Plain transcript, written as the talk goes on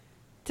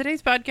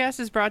Today's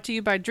podcast is brought to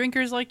you by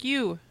drinkers like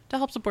you. To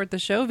help support the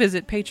show,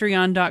 visit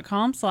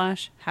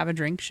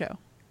patreon.com/haveadrinkshow.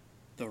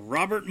 The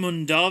Robert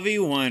Mondavi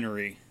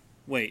Winery.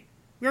 Wait,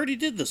 we already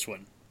did this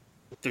one.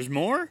 There's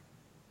more?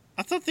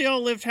 I thought they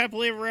all lived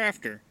happily ever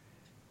after.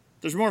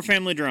 There's more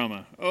family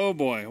drama. Oh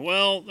boy.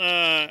 Well,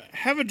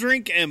 have a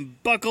drink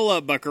and buckle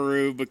up,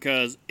 buckaroo,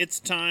 because it's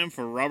time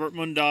for Robert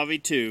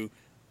Mondavi 2,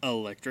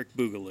 Electric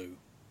Boogaloo.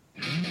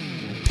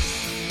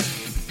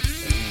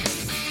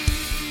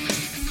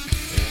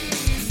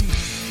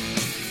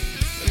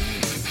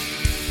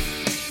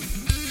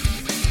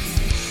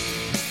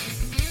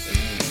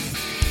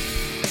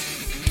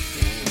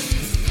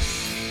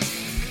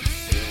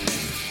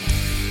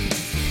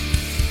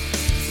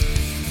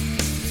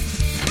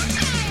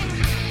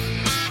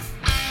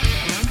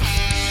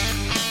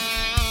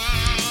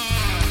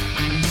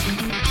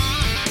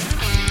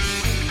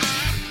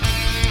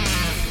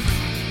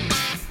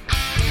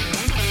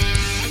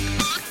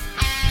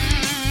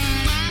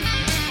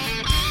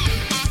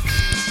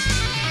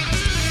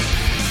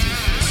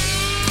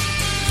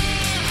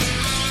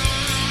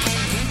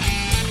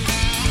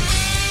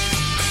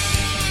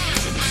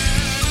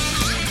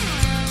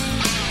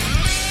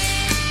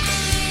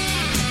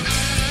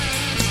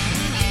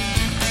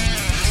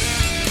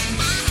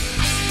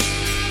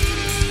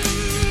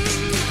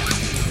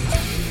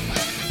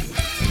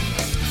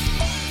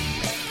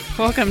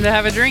 Welcome to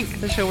Have a Drink,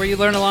 the show where you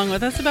learn along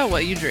with us about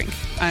what you drink.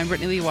 I'm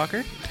Brittany Lee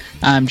Walker.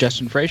 I'm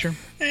Justin Frazier.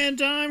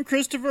 And I'm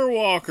Christopher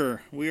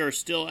Walker. We are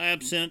still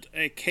absent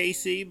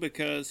Casey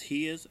because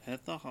he is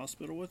at the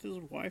hospital with his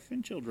wife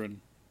and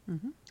children.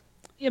 Mm-hmm.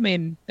 I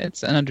mean,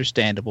 it's an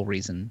understandable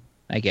reason,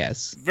 I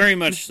guess. Very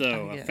much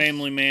so. A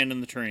family man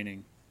in the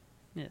training.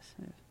 Yes.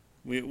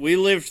 We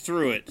lived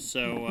through it,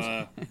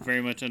 so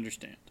very much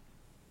understand.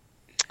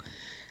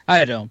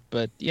 I don't,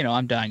 but,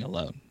 I'm dying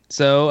alone.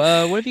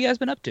 So, what have you guys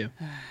been up to?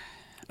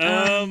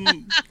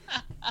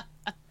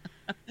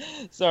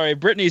 Sorry,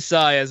 Brittany's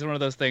sigh is one of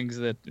those things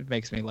that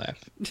makes me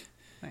laugh.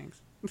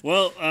 Thanks.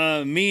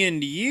 Well, me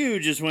and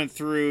you just went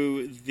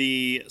through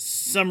the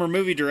summer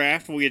movie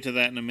draft. We'll get to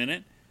that in a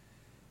minute.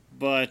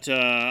 But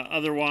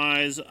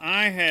otherwise,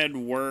 I had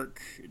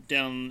work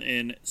down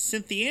in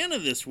Cynthiana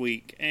this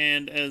week.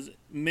 And as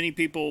many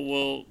people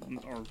will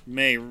or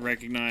may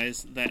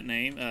recognize that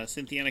name,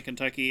 Cynthiana,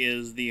 Kentucky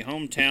is the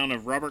hometown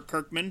of Robert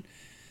Kirkman.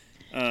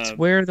 It's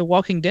where The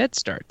Walking Dead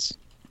starts.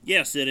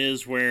 Yes, it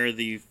is where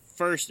the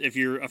first, if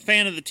you're a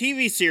fan of the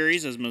TV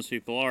series, as most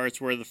people are,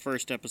 it's where the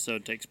first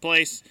episode takes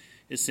place,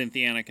 is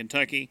Cynthiana,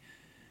 Kentucky.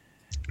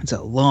 It's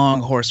a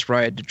long horse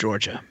ride to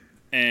Georgia.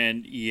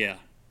 And, yeah,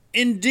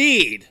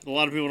 indeed, a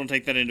lot of people don't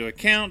take that into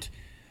account,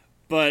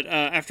 but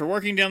after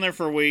working down there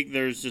for a week,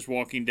 there's just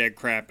Walking Dead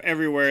crap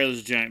everywhere. There's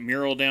a giant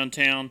mural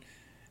downtown.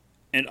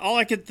 And all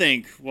I could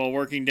think while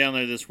working down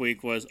there this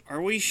week was,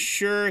 are we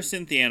sure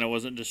Cynthiana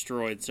wasn't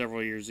destroyed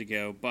several years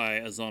ago by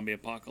a zombie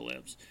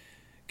apocalypse?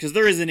 Because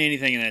there isn't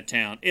anything in that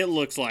town. It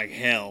looks like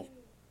hell.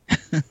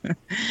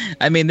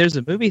 I mean, there's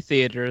a movie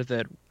theater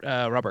that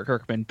Robert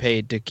Kirkman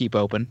paid to keep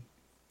open.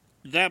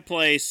 That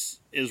place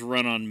is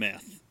run on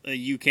meth.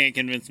 You can't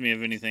convince me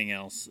of anything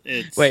else.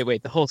 It's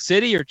Wait, the whole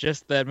city or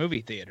just that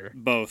movie theater?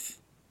 Both.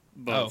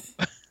 Oh.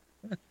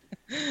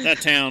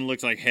 That town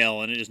looks like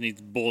hell, and it just needs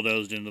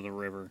bulldozed into the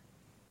river.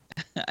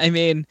 I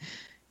mean,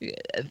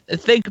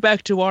 think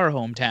back to our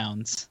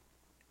hometowns.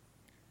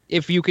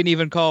 If you can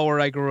even call where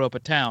I grew up a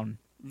town.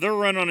 They're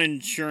run on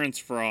insurance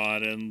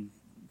fraud and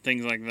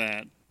things like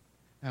that.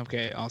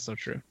 Okay, also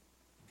true.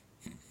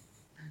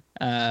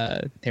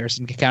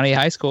 Harrison County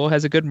High School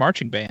has a good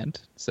marching band,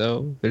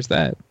 so there's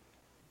that.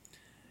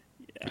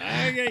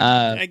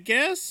 I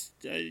guess,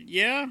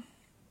 yeah,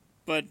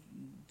 but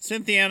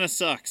Cynthiana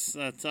sucks.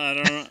 I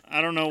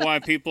don't know why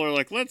people are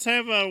like, let's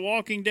have a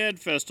Walking Dead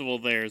festival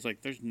there. It's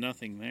like there's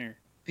nothing there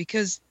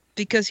because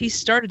he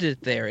started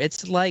it there.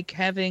 It's like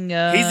having.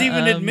 He's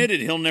even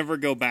admitted he'll never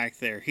go back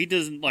there. He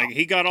doesn't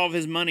He got all of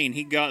his money and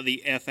he got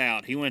the F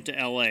out. He went to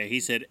L.A. He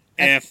said,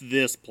 F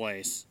this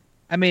place.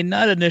 I mean,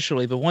 not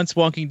initially, but once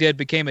Walking Dead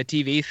became a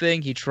TV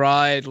thing, he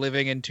tried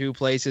living in two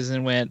places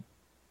and went,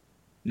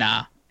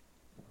 nah,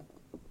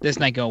 this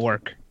ain't gonna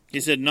work.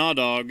 He said, nah,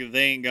 dog,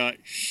 they ain't got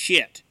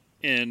shit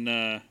in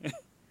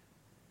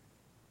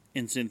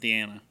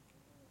Cynthiana.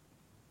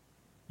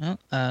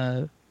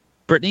 Well,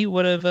 Brittany,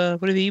 what have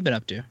you been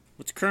up to?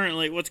 What's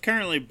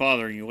currently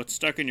bothering you? What's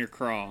stuck in your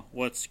craw?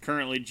 What's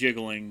currently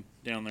jiggling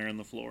down there on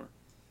the floor?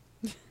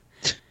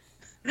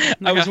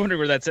 I was wondering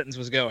where that sentence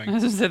was going. I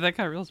was going to say, that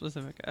got real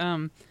specific.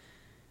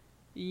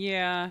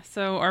 Yeah,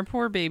 so our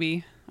poor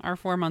baby, our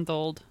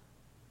 4-month-old,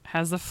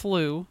 has the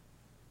flu.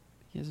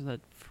 He has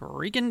a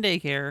freaking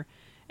daycare.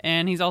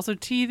 And he's also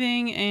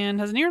teething and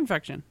has an ear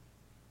infection.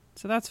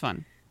 So that's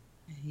fun.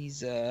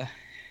 He's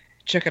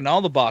checking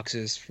all the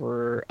boxes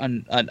for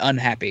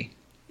unhappy.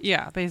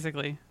 Yeah,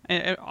 basically.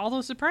 Although,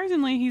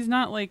 surprisingly, he's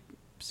not,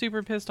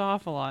 super pissed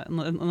off a lot.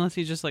 Unless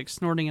he's just,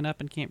 snorting it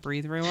up and can't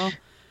breathe very well.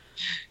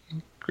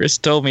 Chris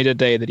told me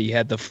today that he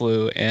had the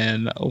flu,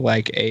 and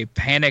like a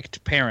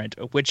panicked parent,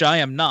 which I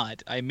am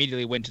not, I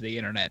immediately went to the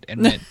internet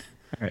and went,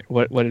 Right.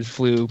 What did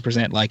flu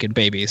present like in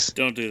babies?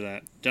 Don't do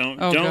that.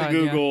 Don't Oh, God, yeah.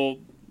 Google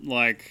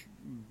like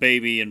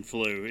baby and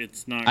flu.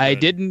 It's not. I good.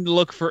 didn't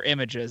look for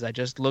images. I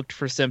just looked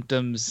for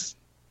symptoms.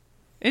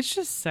 It's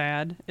just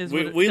sad.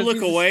 We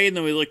look away and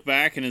then we look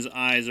back, and his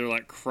eyes are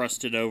like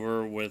crusted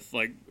over with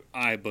like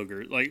eye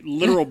boogers, like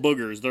literal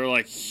boogers. They're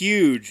like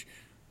huge,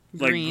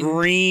 like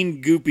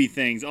green goopy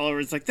things all over.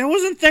 It's like that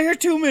wasn't there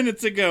 2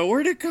 minutes ago.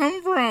 Where'd it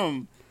come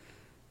from?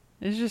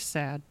 It's just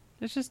sad.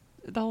 It's just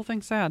the whole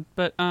thing's sad.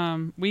 But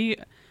so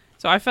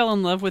I fell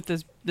in love with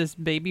this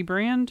baby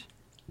brand,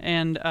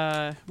 and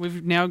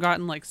we've now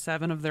gotten like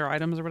 7 of their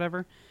items or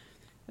whatever.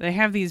 They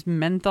have these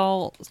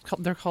menthol.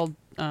 They're called.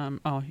 Oh,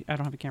 I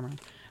don't have a camera.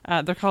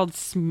 They're called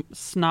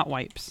snot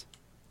wipes.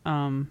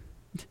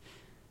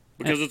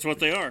 Because it's what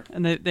they are.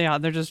 And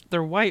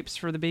they're wipes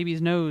for the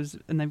baby's nose,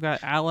 and they've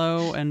got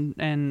aloe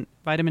and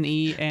vitamin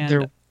E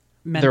and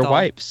menthol. They're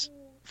wipes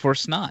for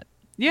snot.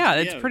 Yeah,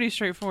 it's pretty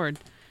straightforward.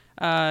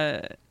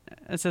 It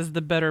says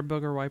the better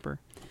booger wiper.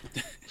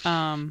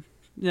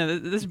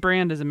 This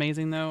brand is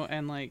amazing though,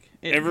 and like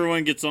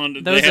everyone gets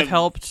on. Those have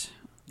helped.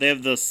 They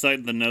have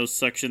the nose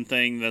suction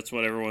thing. That's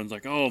what everyone's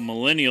like. Oh,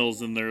 millennials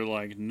and their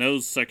like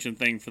nose suction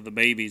thing for the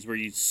babies, where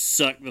you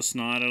suck the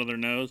snot out of their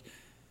nose.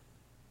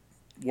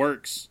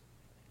 Works.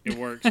 It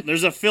works.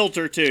 There's a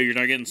filter too. You're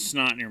not getting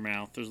snot in your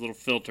mouth. There's a little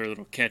filter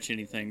that'll catch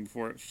anything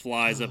before it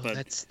flies up.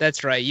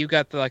 That's right. You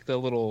got the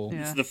little.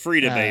 Yeah. It's the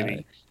Frida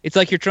baby. It's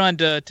like you're trying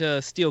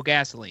to steal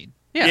gasoline.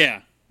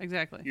 Yeah.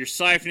 Exactly. You're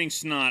siphoning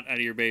snot out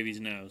of your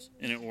baby's nose,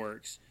 and it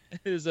works.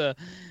 It was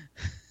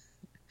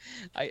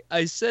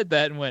I said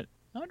that and went,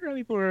 I wonder how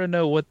people are going to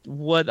know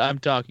what I'm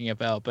talking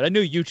about, but I knew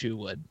you two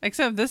would.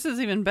 Except this is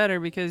even better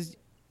because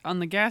on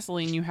the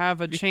gasoline you have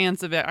a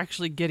chance of it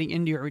actually getting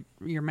into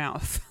your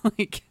mouth.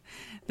 Like,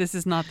 this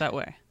is not that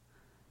way.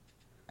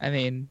 I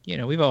mean,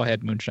 we've all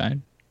had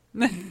moonshine.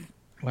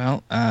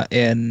 Well,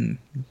 in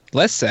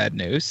less sad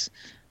news,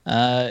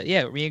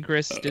 me and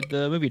Chris did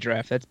the movie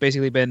draft. That's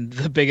basically been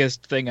the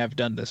biggest thing I've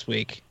done this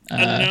week.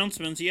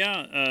 Announcements,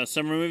 yeah.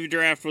 Summer movie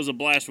draft was a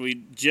blast.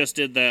 We just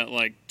did that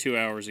like 2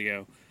 hours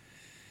ago.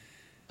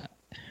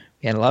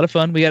 We had a lot of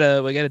fun. We got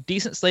a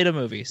decent slate of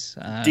movies.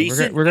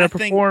 Decent. We're gonna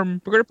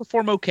perform. We're gonna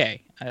perform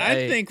okay.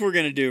 I think we're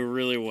gonna do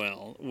really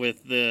well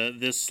with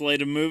this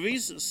slate of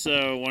movies.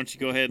 So why don't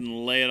you go ahead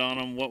and lay it on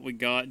them? What we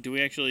got? Do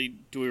we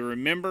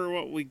remember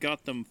what we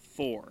got them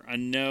for? I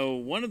know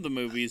one of the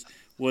movies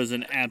was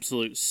an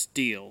absolute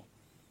steal.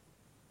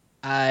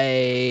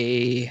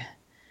 Let's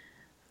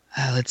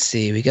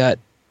see. We got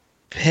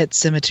Pet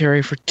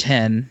Sematary for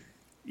 10.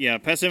 Yeah,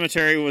 Pet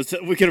Sematary was.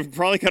 We could have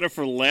probably cut it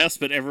for less,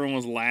 but everyone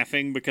was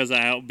laughing because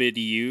I outbid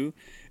you,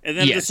 and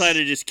then decided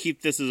to just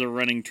keep this as a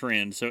running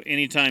trend. So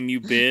anytime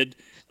you bid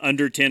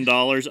under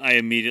 $10, I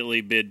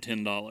immediately bid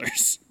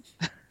 $10.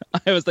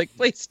 I was like,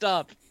 please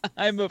stop.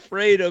 I'm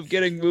afraid of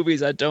getting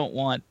movies I don't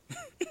want.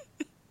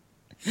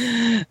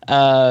 Pet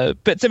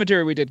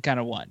Sematary we did kind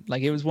of want.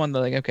 Like, it was one that,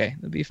 like, okay,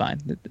 it'll be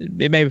fine.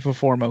 It may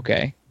perform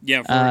okay.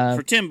 Yeah,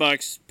 for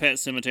 $10, Pet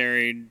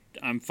Sematary,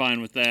 I'm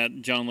fine with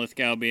that. John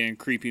Lithgow being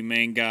creepy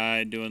main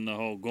guy, doing the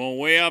whole going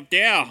way up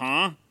there,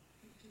 huh?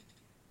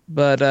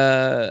 But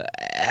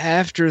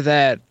after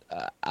that,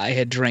 I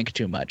had drank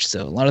too much,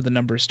 so a lot of the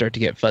numbers start to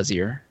get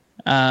fuzzier.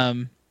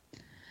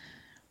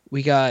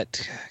 We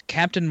got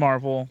Captain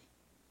Marvel,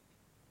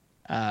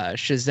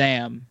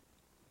 Shazam,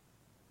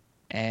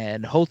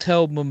 and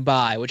Hotel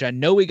Mumbai, which I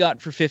know we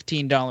got for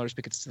 $15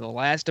 because it's the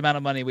last amount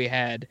of money we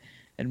had,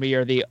 and we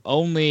are the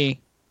only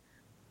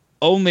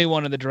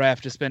one in the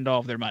draft to spend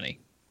all of their money.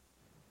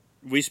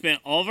 We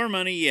spent all of our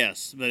money,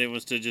 yes, but it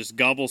was to just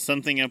gobble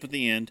something up at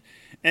the end.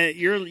 And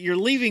you're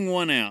leaving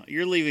one out.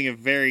 You're leaving a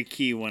very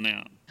key one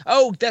out.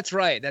 Oh, that's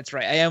right.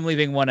 I am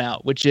leaving one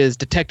out, which is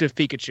Detective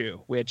Pikachu,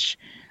 which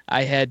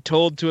I had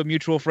told to a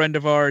mutual friend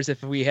of ours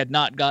if we had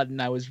not gotten,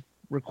 I was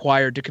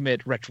required to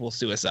commit ritual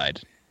suicide.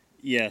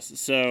 Yes,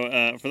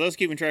 so for those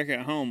keeping track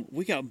at home,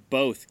 we got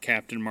both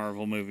Captain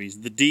Marvel movies,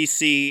 the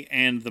DC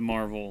and the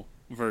Marvel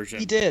version.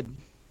 We did.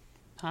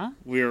 Huh?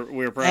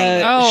 We're proud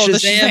of that. The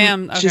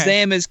Shazam. Okay.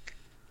 Shazam is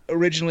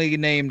originally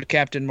named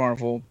Captain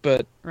Marvel,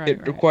 but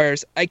it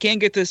requires. I can't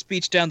get this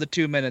speech down to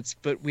 2 minutes,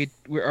 but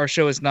our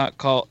show is not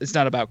called. It's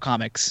not about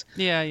comics.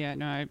 Yeah.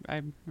 No,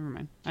 I never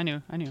mind. I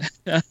knew.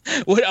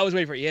 What I was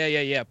waiting for.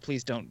 Yeah.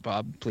 Please don't,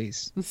 Bob.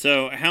 Please.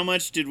 So, how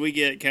much did we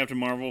get Captain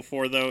Marvel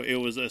for? Though it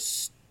was a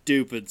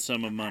stupid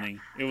sum of money.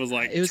 It was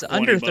like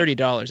under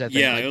 $30. I think.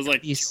 Yeah, it was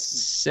like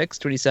 26,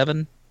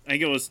 27. I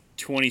think it was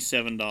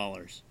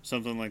 $27,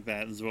 something like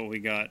that. Is what we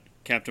got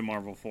Captain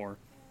Marvel for.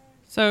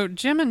 So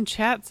Jim in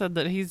chat said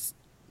that he's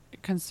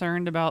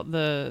concerned about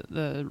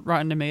the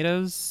Rotten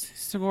Tomatoes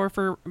score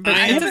for. But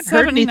I haven't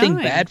heard anything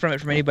bad from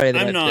it from anybody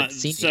that's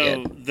seen it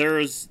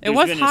yet. It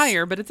was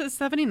higher, but it's at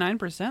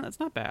 79%. That's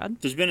not bad.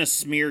 There's been a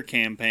smear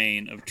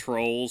campaign of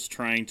trolls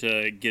trying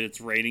to get its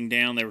rating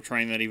down. They were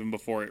trying that even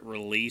before it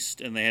released,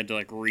 and they had to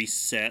like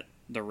reset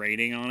the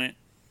rating on it.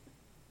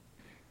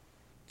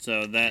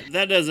 So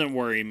that doesn't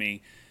worry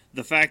me.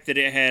 The fact that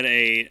it had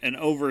an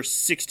over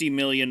 $60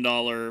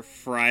 million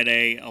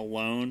Friday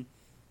alone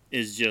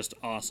is just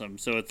awesome.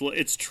 So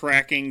it's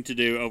tracking to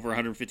do over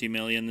 150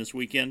 million this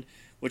weekend,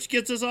 which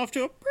gets us off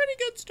to a pretty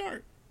good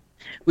start.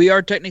 We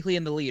are technically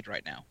in the lead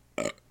right now.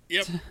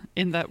 Yep.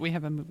 In that we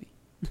have a movie.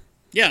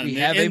 Yeah, We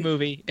have a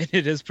movie, and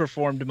it has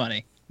performed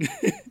money.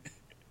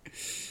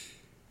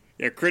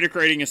 Yeah, critic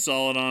rating is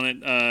solid on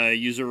it.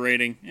 User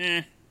rating,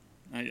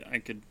 I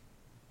could.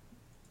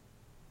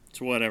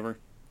 It's whatever.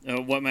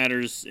 What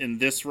matters in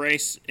this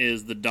race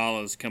is the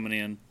dollars coming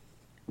in.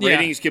 Yeah.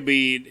 Ratings could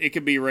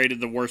be rated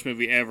the worst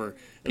movie ever.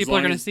 People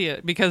are going to see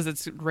it because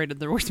it's rated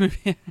the worst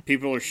movie.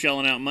 People are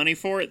shelling out money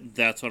for it.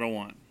 That's what I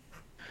want.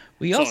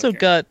 We That's all I also care.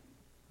 got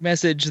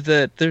message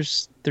that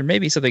there may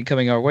be something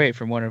coming our way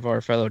from one of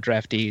our fellow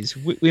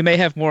draftees. We may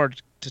have more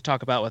to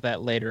talk about with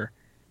that later.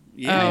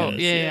 Oh,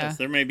 yeah.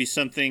 There may be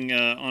something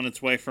on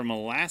its way from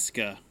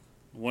Alaska.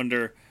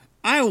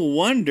 I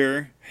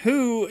wonder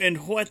who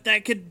and what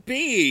that could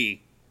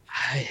be.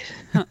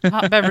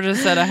 Hot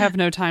Beverages said, I have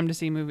no time to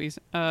see movies.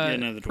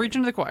 neither do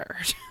Preaching to the choir.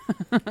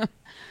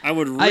 I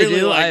would I really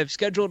do. I like. have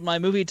scheduled my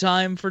movie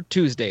time for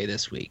Tuesday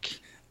this week.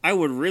 I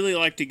would really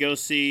like to go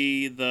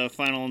see the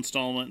final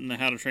installment in the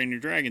How to Train Your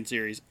Dragon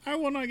series. I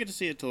will not get to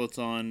see it till it's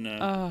on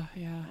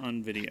Yeah.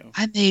 on video.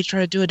 I may try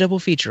to do a double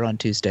feature on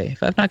Tuesday.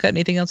 If I've not got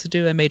anything else to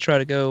do, I may try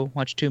to go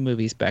watch 2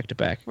 movies back to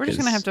back. We're just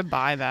going to have to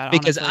buy that,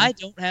 Because honestly. I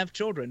don't have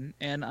children,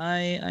 and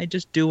I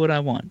just do what I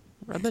want.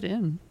 Rub it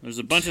in. There's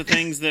a bunch of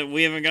things that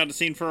we haven't got to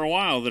see for a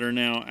while that are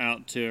now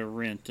out to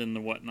rent and the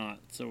whatnot.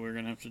 So we're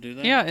gonna have to do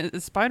that. Yeah,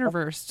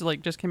 Spider-Verse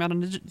just came out on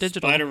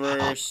digital.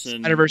 Spider-Verse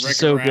and Spider-Verse is Wreck-It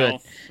so good.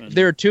 Ralph and-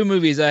 There are 2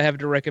 movies I have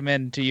to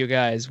recommend to you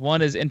guys.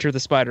 One is Enter the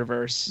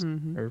Spider-Verse.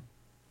 Mhm. Or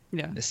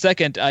Yeah. the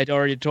second, I'd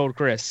already told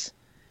Chris,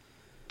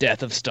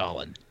 Death of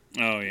Stalin.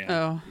 Oh yeah.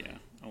 Oh. Yeah.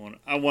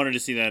 I wanted to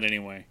see that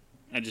anyway.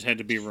 I just had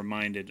to be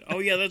reminded. Oh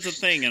yeah, that's a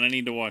thing, and I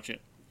need to watch it.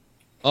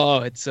 Oh,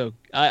 it's so...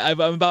 I'm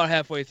about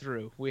halfway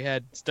through. We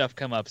had stuff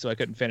come up, so I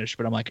couldn't finish,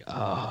 but I'm like,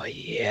 oh,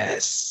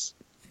 yes.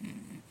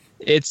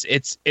 It's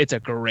a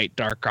great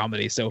dark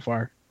comedy so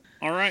far.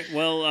 All right.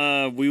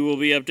 Well, we will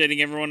be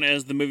updating everyone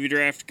as the movie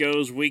draft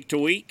goes week to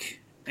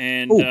week,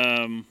 and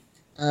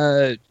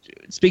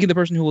Speaking of the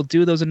person who will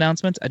do those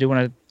announcements, I do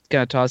want to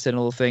kind of toss in a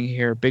little thing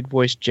here. Big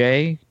Voice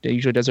Jay, that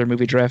usually does our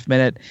movie draft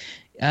minute,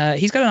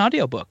 he's got an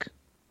audiobook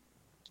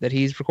that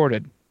he's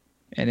recorded,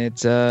 and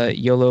it's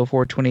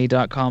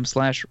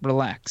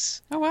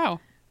yolo420.com/relax. Oh, wow.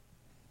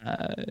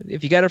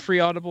 If you got a free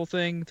Audible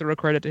thing, throw a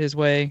credit his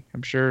way.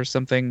 I'm sure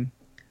something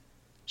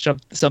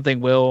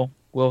will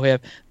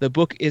have. The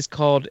book is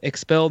called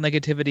Expel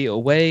Negativity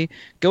Away,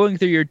 going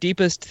through your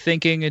deepest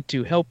thinking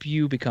to help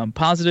you become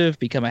positive,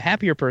 become a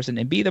happier person,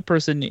 and be the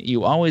person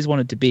you always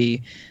wanted to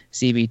be.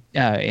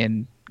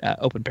 In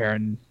open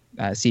parent,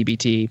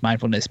 CBT,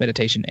 mindfulness,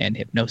 meditation, and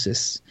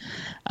hypnosis.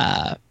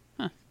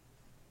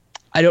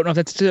 I don't know if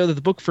that's the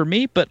book for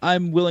me, but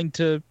I'm willing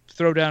to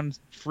throw down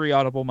free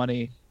Audible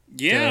money.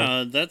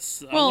 I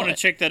Well, want to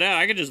check that out.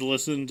 I could just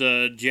listen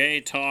to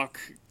Jay talk.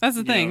 That's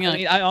the thing. know, I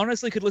mean, I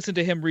honestly could listen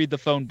to him read the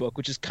phone book,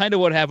 which is kind of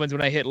what happens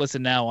when I hit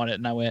listen now on it,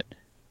 and I went,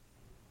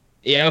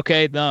 yeah,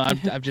 okay, no,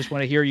 I just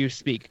want to hear you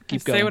speak.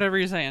 Keep going. Say whatever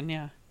you're saying,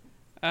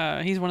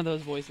 yeah. He's one of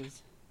those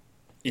voices.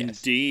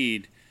 Yes.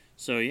 Indeed.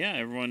 So yeah,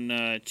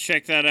 everyone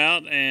check that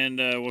out, and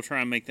we'll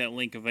try and make that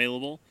link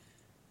available.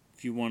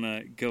 If you want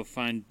to go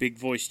find Big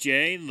Voice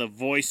Jay, the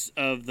voice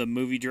of the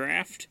movie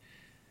draft,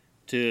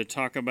 to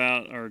talk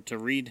about or to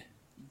read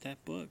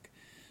that book.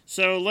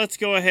 So let's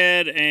go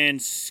ahead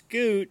and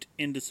scoot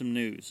into some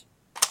news.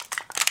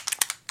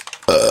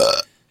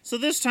 So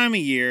this time of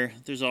year,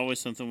 there's always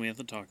something we have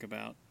to talk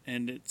about.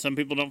 And some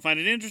people don't find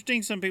it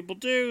interesting, some people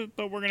do,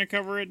 but we're going to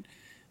cover it.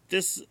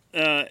 This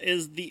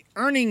is the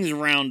earnings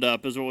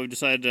roundup, is what we've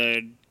decided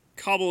to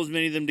cobble as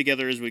many of them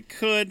together as we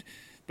could,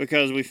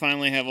 because we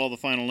finally have all the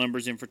final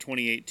numbers in for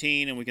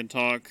 2018, and we can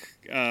talk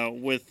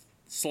with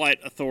slight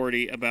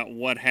authority about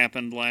what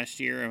happened last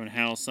year and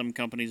how some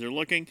companies are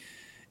looking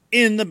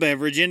in the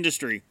beverage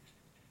industry.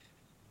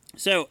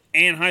 So,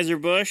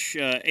 Anheuser-Busch,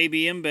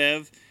 AB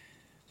InBev,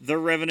 their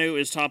revenue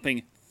is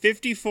topping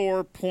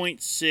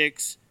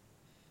 $54.6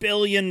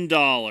 billion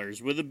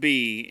with a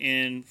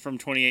B from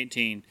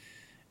 2018.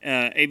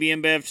 AB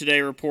InBev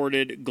today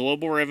reported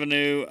global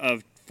revenue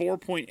of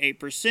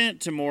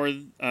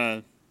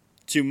 4.8%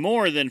 to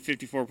more than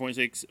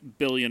 $54.6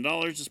 billion,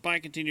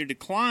 despite continued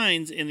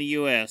declines in the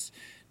U.S.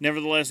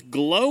 Nevertheless,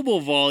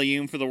 global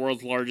volume for the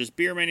world's largest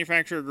beer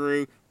manufacturer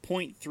grew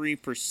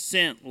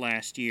 0.3%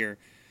 last year.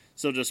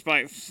 So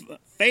despite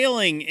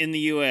failing in the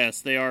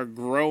U.S., they are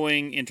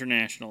growing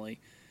internationally.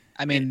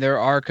 I mean, there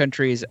are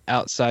countries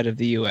outside of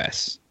the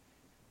U.S.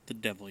 The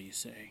devil, you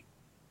say.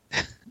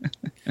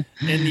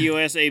 In the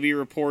U.S., AB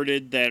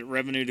reported that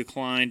revenue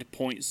declined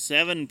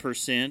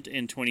 0.7%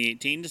 in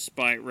 2018,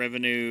 despite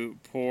revenue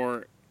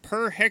per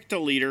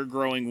hectoliter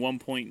growing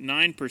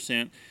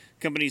 1.9%.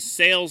 Company's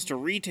sales to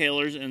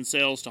retailers and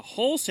sales to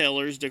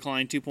wholesalers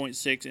declined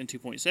 2.6% and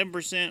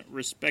 2.7%,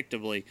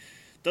 respectively.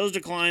 Those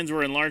declines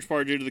were in large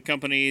part due to the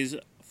company's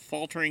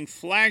faltering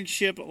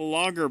flagship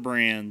lager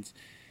brands.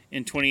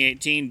 In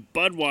 2018,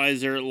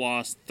 Budweiser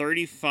lost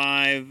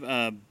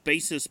 35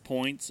 basis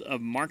points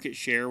of market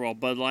share, while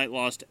Bud Light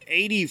lost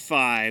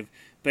 85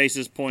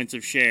 basis points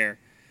of share.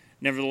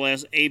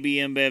 Nevertheless, AB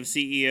InBev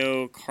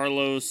CEO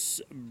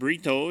Carlos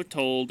Brito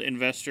told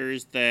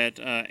investors that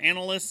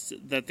analysts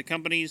that the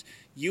company's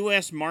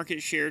U.S.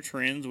 market share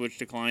trends, which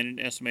declined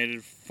an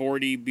estimated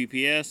 40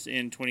 BPS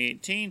in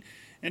 2018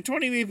 and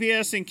 20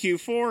 BPS in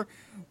Q4,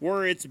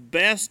 were its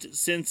best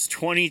since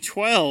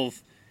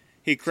 2012.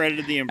 He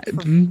credited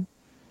the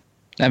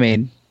I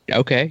mean,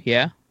 okay,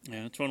 yeah.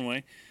 Yeah, that's one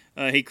way.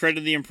 He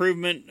credited the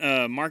improvement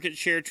market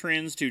share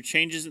trends to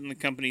changes in the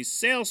company's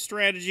sales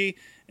strategy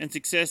and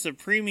success of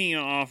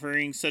premium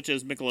offerings such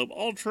as Michelob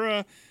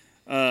Ultra,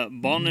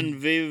 Bon and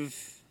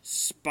Viv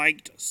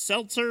Spiked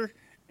Seltzer,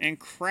 and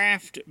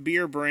craft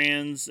beer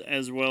brands,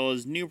 as well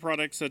as new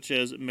products such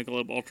as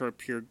Michelob Ultra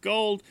Pure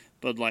Gold,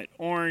 Bud Light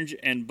Orange,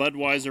 and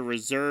Budweiser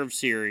Reserve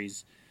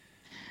Series.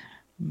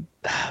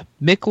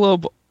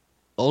 Michelob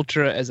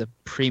Ultra as a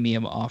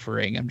premium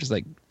offering. I'm just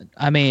like,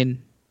 I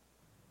mean,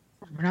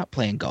 we're not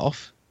playing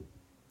golf.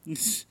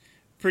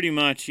 Pretty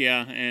much,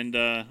 yeah. And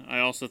I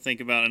also think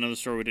about another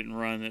story we didn't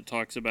run that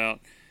talks about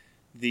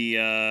the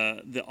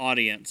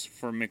audience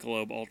for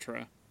Michelob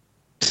Ultra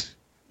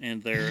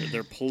and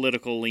their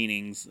political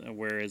leanings,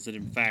 whereas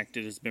in fact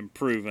it has been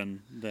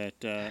proven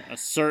that a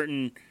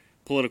certain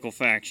political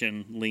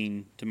faction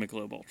lean to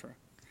Michelob Ultra.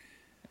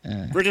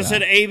 Brito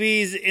said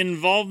AB's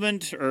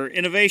involvement or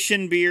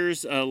innovation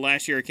beers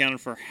last year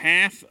accounted for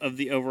half of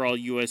the overall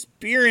U.S.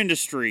 beer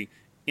industry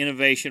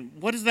innovation.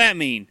 What does that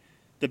mean?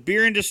 The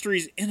beer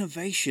industry's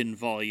innovation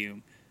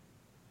volume.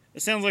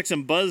 It sounds like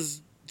some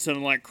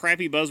like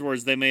crappy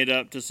buzzwords they made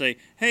up to say,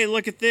 "Hey,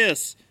 look at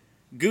this.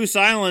 Goose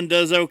Island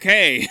does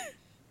okay."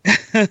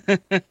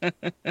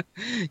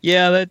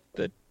 Yeah,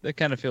 that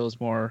kind of feels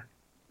more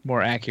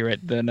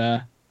accurate than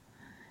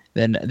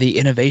the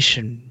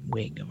innovation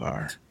wing of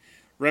our.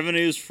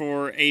 Revenues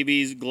for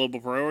AB's global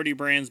priority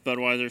brands,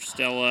 Budweiser,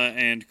 Stella,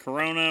 and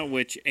Corona,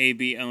 which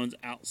AB owns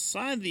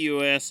outside the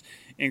U.S.,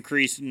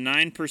 increased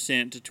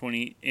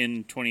 9%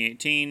 in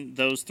 2018.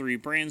 Those three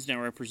brands now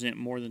represent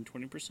more than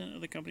 20% of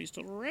the company's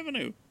total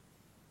revenue.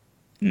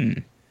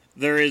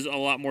 There is a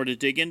lot more to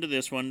dig into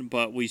this one,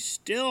 but we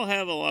still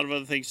have a lot of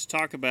other things to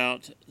talk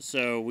about,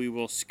 so we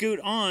will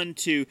scoot on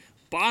to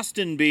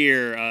Boston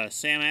Beer.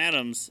 Sam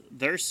Adams,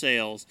 their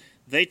sales.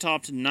 They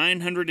topped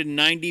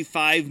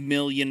 $995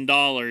 million in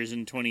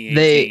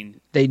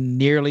 2018. They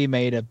nearly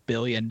made $1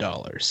 billion.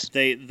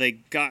 They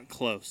got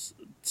close.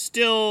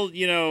 Still,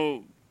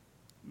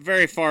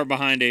 very far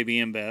behind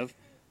AB InBev.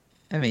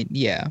 I mean,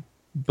 yeah,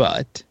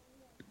 but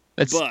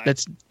that's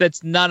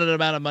not an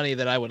amount of money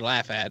that I would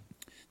laugh at.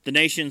 The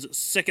nation's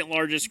second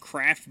largest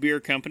craft beer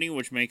company,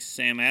 which makes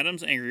Sam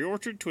Adams, Angry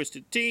Orchard,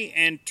 Twisted Tea,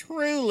 and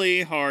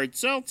Truly Hard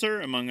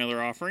Seltzer, among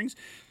other offerings,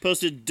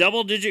 posted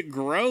double-digit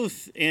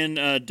growth in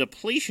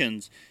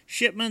depletions,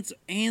 shipments,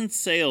 and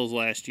sales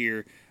last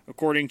year.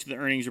 According to the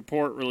earnings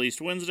report released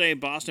Wednesday,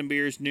 Boston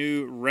Beer's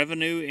new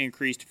revenue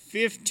increased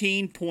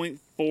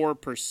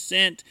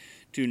 15.4%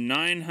 to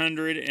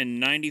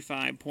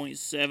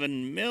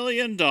 $995.7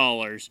 million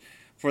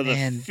for the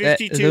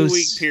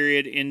 52-week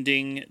period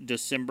ending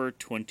December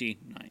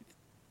 29th.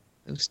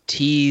 Those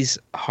teas,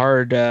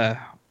 hard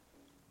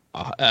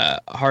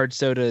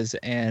sodas,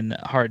 and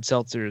hard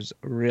seltzers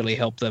really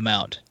help them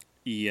out.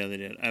 Yeah, they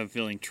did. I have a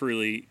feeling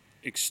Truly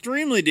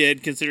extremely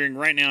did, considering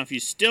right now if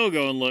you still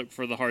go and look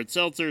for the hard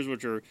seltzers,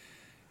 which are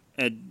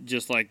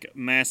just like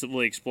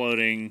massively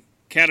exploding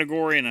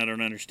category, and I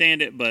don't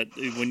understand it, but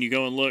when you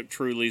go and look,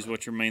 Truly's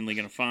what you're mainly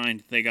going to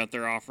find. They got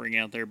their offering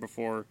out there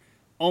before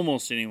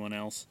almost anyone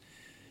else.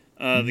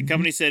 The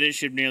company said it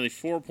shipped nearly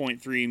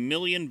 4.3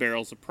 million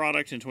barrels of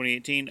product in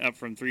 2018, up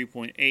from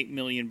 3.8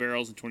 million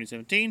barrels in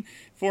 2017,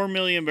 4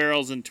 million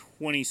barrels in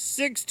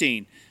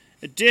 2016.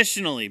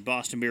 Additionally,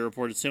 Boston Beer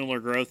reported similar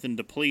growth in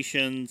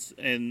depletions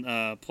and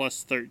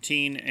plus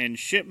 13 and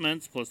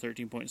shipments plus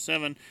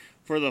 13.7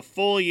 for the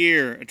full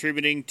year,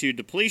 attributing to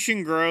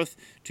depletion growth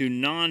to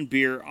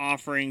non-beer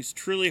offerings.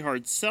 Truly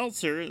Hard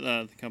Seltzer,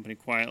 the company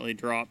quietly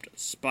dropped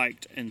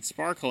Spiked and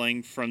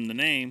Sparkling from the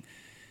name,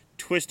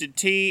 Twisted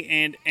Tea,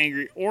 and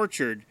Angry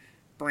Orchard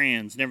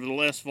brands.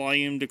 Nevertheless,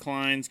 volume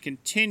declines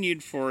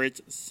continued for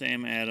its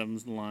Sam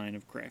Adams line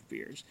of craft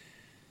beers.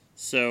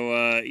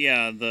 So,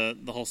 the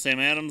whole Sam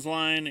Adams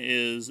line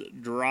is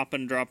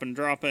dropping,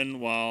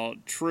 while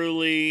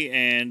Truly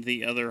and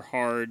the other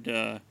hard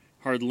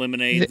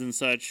lemonades and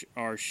such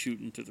are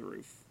shooting through the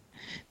roof.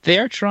 They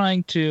are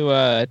trying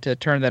to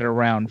turn that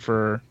around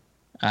for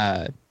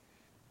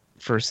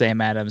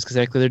Sam Adams,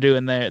 because they're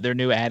doing their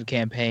new ad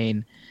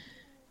campaign.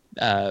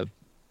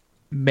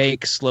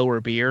 Make slower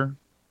beer.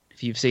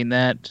 If you've seen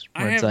that,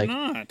 where I have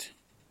not.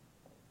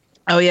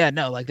 Oh yeah,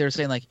 no, like they're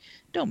saying, like,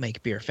 don't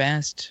make beer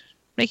fast.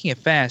 Making it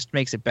fast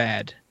makes it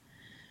bad.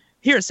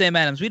 Here at Sam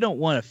Adams, we don't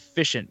want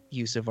efficient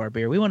use of our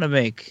beer. We want to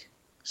make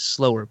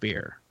slower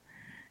beer.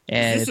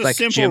 And is this it's a like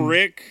Simple Jim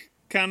Rick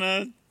kind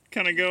of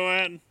go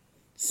at?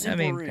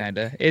 Simple Rick. Kind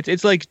of.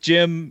 It's like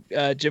Jim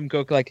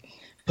Cook, like,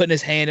 putting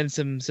his hand in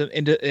some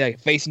into like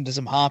face into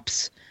some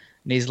hops,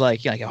 and he's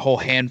like, a whole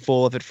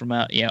handful of it from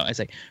out. It's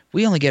like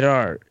we only get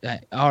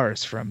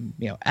ours from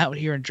out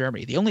here in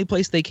Germany, the only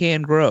place they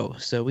can grow.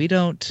 So we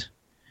don't,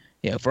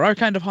 for our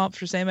kind of hops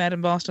for Sam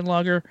Adams Boston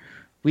Lager,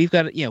 we've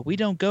got we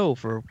don't go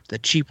for the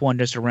cheap one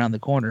just around the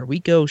corner. We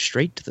go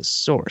straight to the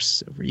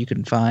source where you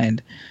can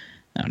find,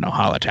 I don't know,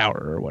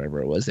 Hallertauer or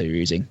whatever it was they were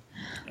using.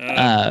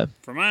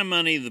 For my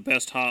money, the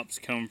best hops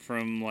come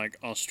from like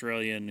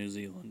Australia and New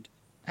Zealand.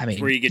 I mean,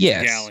 That's where you get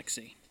yes, your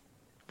Galaxy.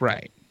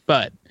 Right,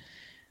 but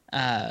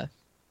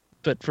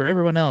for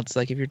everyone else,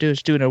 like if you're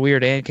just doing a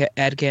weird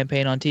ad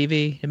campaign on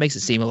TV, it makes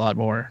it seem a lot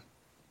more.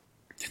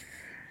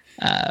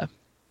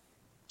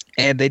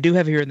 And they do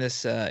have here in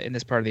this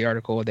part of the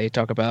article, they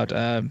talk about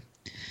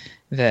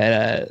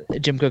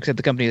that Jim Koch said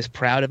the company is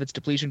proud of its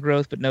depletion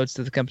growth, but notes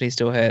that the company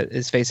still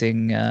is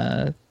facing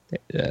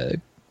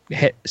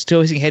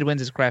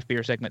headwinds as craft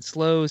beer segment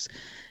slows.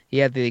 He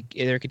had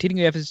their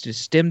continuing efforts to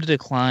stem the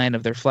decline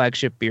of their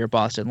flagship beer,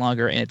 Boston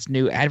Lager, and its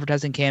new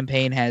advertising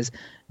campaign has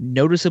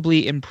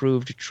noticeably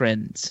improved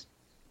trends.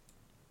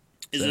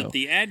 Is it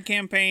the ad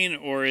campaign,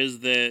 or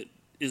is it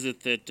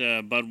that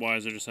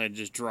Budweiser decided to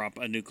just drop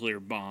a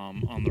nuclear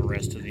bomb on the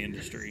rest of the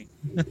industry?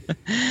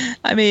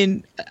 I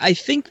mean, I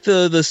think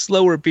the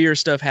slower beer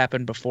stuff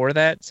happened before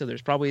that, so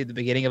there's probably the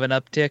beginning of an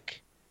uptick,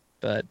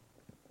 but,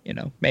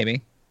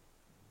 maybe.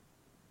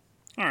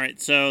 All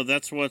right, so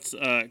that's what's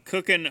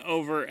cooking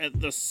over at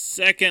the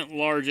second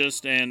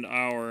largest and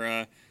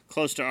our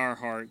close to our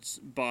hearts,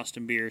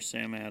 Boston Beer,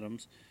 Sam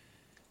Adams.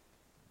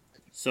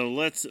 So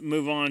let's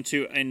move on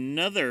to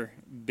another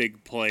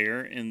big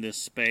player in this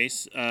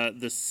space,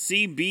 the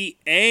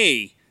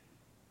CBA,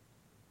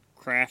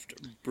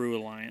 Craft Brew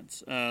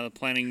Alliance,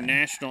 planning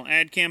national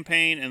ad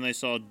campaign, and they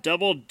saw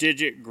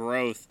double-digit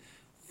growth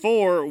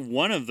for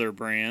one of their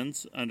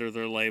brands under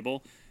their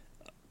label,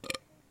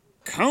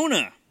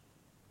 Kona.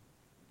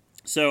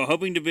 So,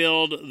 hoping to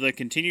build the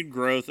continued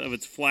growth of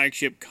its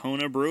flagship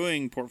Kona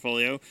brewing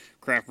portfolio,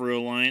 Craft Brew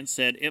Alliance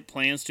said it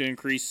plans to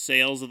increase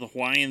sales of the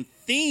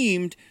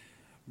Hawaiian-themed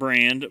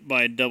brand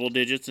by double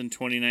digits in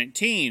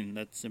 2019.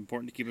 That's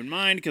important to keep in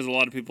mind because a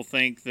lot of people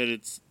think that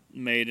it's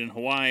made in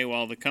Hawaii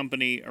while the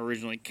company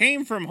originally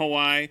came from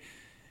Hawaii,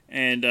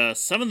 and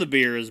some of the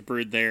beer is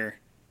brewed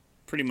there.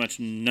 Pretty much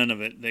none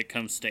of it that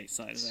comes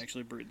stateside is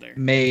actually brewed there.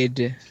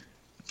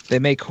 They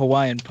make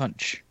Hawaiian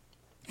punch.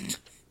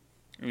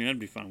 I mean, I'd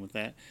be fine with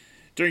that.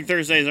 During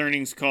Thursday's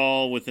earnings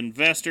call with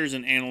investors,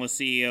 and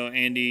analyst CEO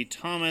Andy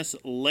Thomas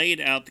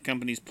laid out the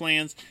company's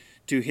plans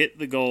to hit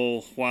the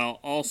goal while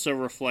also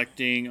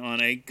reflecting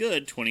on a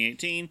good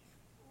 2018.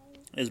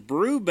 As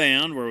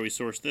Brewbound, where we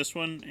sourced this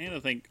one, and I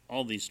think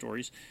all these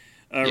stories,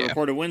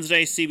 reported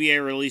Wednesday,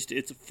 CBA released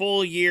its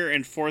full year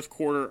and fourth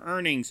quarter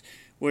earnings,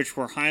 which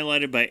were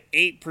highlighted by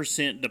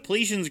 8%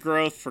 depletions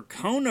growth for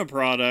Kona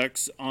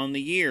products on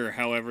the year.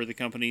 However, the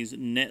company's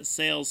net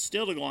sales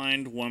still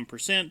declined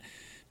 1%,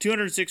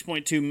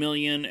 $206.2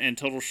 million, and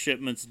total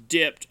shipments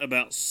dipped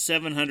about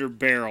 700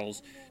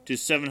 barrels to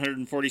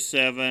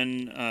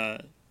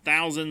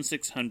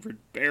 747,600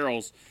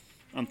 barrels.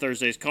 On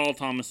Thursday's call,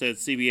 Thomas said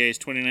CBA's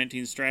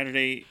 2019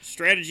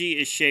 strategy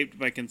is shaped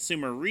by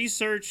consumer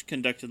research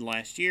conducted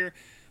last year,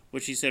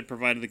 which he said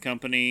provided the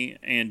company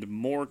and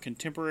more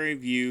contemporary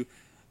view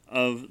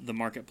of the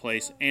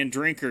marketplace and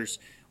drinkers.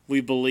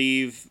 We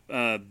believe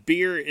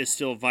beer is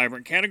still a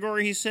vibrant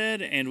category, he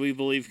said, and we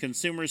believe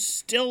consumers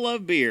still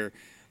love beer.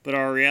 But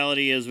our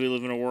reality is we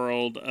live in a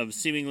world of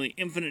seemingly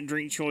infinite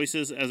drink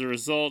choices. As a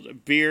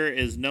result, beer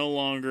is no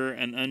longer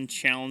an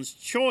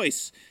unchallenged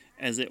choice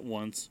as it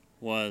once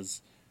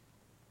was.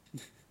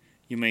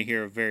 You may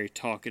hear a very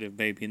talkative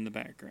baby in the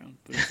background,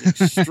 but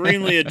it's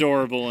extremely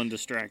adorable and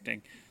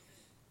distracting.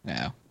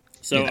 Yeah.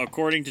 So,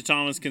 according to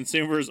Thomas,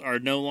 consumers are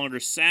no longer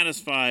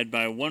satisfied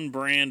by one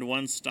brand,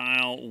 one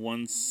style,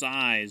 one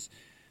size.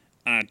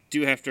 I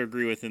do have to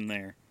agree with him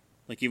there.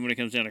 Like, even when it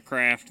comes down to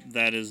craft,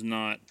 that is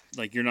not,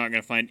 like, you're not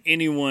going to find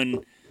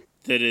anyone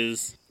that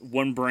is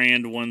one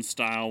brand, one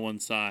style, one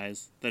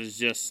size. That is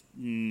just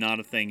not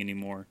a thing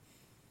anymore.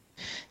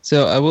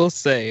 So, I will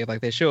say,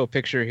 like, they show a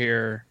picture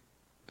here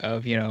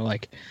of,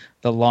 like,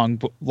 the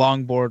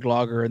longboard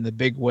lager and the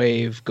big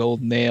wave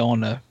golden ale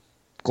and a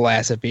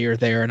glass of beer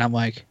there, and I'm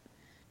like,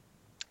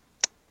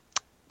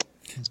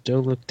 they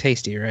still look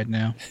tasty right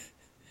now.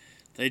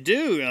 They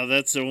do.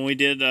 That's when we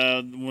did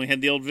when we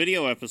had the old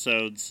video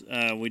episodes.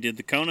 We did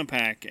the Kona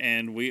pack,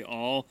 and we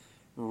all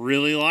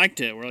really liked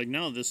it. We're like,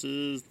 no, this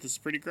is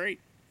pretty great.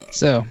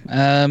 So,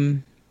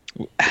 now,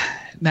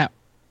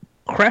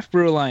 Craft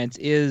Brew Alliance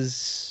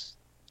is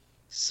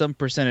some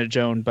percentage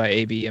owned by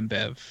AB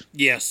InBev.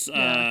 Yes,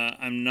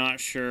 I'm not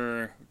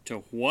sure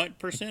to what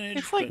percentage.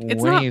 It's like but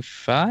it's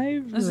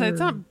 25? not. It's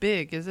not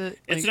big, is it?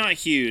 It's not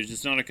huge.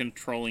 It's not a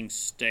controlling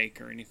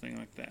stake or anything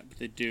like that. But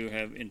they do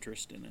have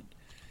interest in it.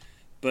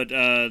 But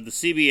the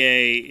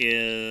CBA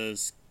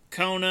is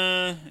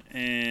Kona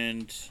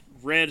and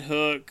Red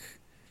Hook,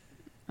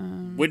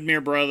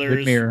 Widmer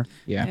Brothers. Widmer,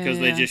 yeah. Because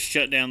they just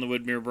shut down the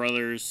Widmer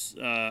Brothers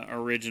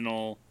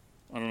original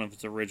I don't know if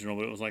it's original,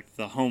 but it was like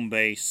the home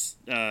base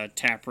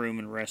tap room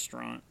and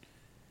restaurant.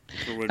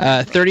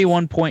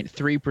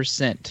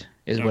 31.3%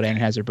 is what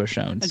Anheuser-Busch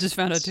owns. I just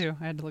found out too.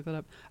 I had to look that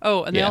up.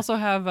 Oh, and they also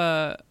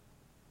have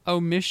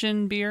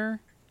Omission Beer,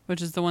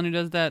 which is the one who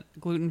does that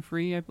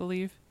gluten-free, I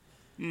believe.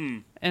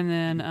 And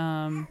then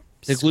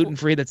the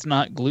gluten-free that's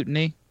not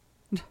gluten-y.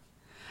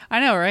 I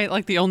know, right?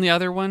 Like the only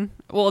other one.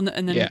 Well,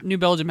 and then New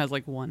Belgium has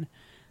like one.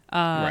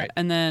 Right.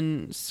 And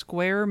then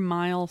Square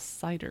Mile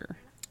Cider.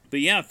 But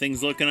yeah,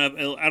 things looking up.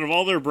 Out of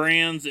all their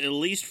brands, at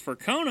least for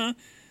Kona,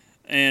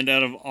 and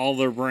out of all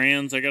their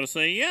brands, I got to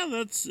say, yeah,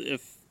 that's,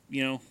 if,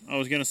 I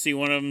was going to see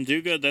one of them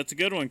do good, that's a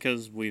good one,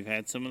 because we've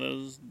had some of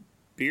those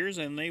beers,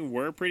 and they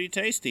were pretty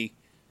tasty.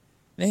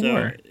 They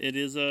were.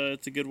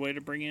 It's a good way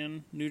to bring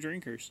in new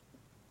drinkers.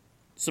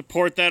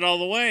 Support that all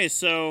the way.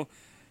 So,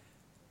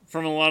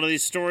 from a lot of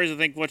these stories, I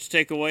think what you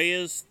take away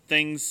is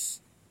things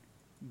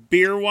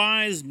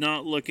beer-wise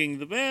not looking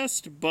the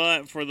best,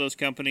 but for those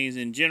companies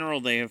in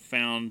general, they have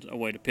found a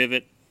way to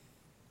pivot,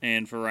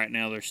 and for right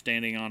now, they're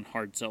standing on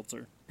hard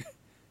seltzer.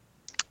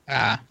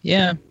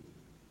 Yeah,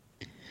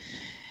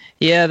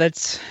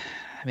 that's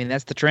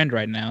the trend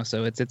right now.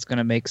 So it's going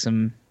to make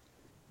some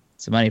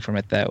money from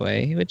it that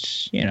way,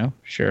 which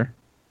sure.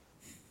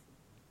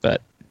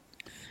 But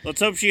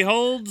let's hope she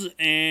holds,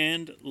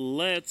 and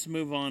let's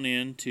move on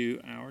into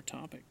our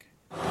topic.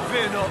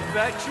 We're not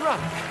that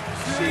drunk,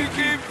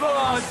 cheeky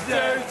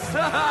bastards!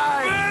 We're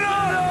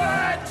not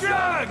that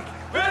drunk!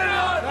 We're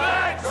not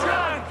that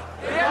drunk!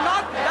 We're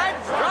not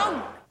that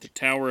drunk! The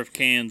Tower of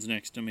Cans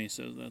next to me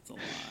says that's a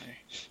lie.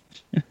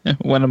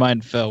 One of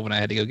mine fell when I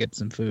had to go get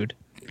some food.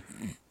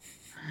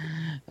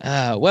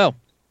 Well,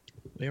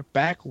 we're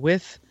back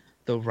with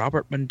the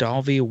Robert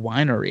Mondavi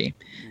Winery.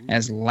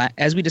 As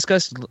we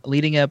discussed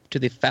leading up to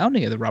the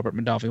founding of the Robert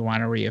Mondavi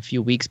Winery a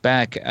few weeks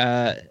back,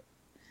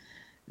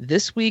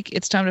 this week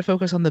it's time to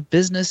focus on the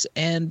business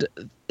and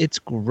its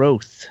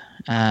growth.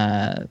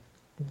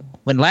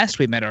 When last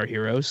we met our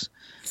heroes,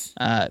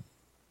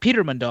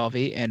 Peter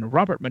Mondavi and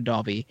Robert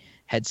Mondavi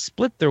had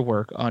split their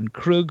work on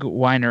Krug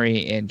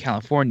Winery in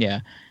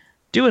California,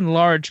 due in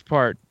large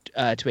part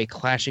to a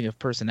clashing of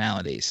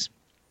personalities.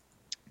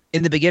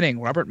 In the beginning,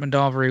 Robert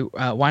Mondavi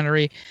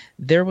Winery,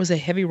 there was a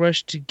heavy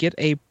rush to get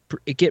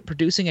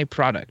producing a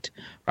product.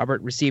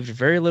 Robert received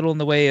very little in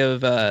the way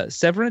of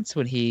severance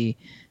when he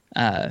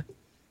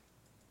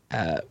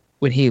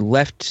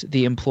left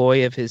the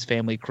employ of his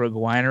family Krug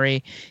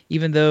Winery.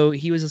 Even though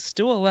he was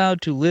still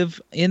allowed to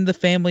live in the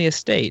family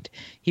estate,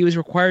 he was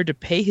required to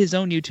pay his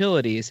own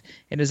utilities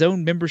and his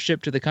own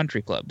membership to the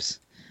country clubs.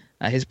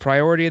 His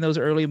priority in those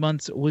early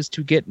months was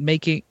to get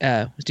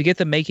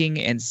the making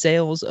and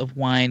sales of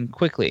wine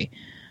quickly.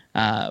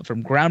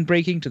 From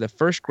groundbreaking to the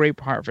first grape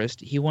harvest,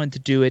 he wanted to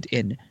do it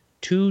in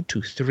 2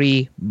 to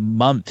 3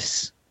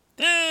 months.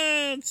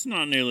 That's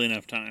not nearly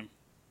enough time.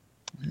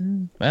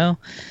 Well,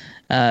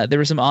 there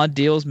were some odd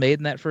deals made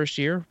in that first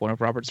year. One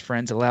of Robert's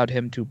friends allowed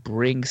him to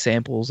bring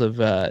samples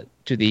to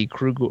the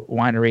Krug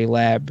Winery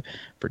lab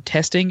for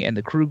testing, and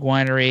the Krug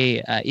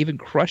Winery even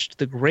crushed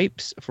the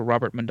grapes for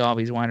Robert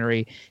Mondavi's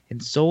winery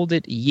and sold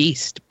it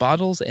yeast,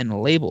 bottles,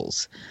 and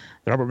labels.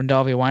 The Robert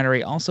Mondavi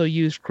Winery also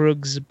used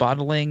Krug's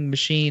bottling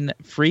machine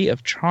free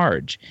of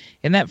charge.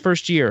 In that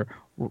first year,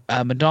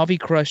 Mondavi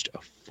crushed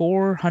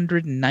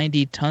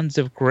 490 tons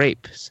of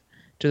grapes,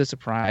 to the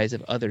surprise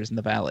of others in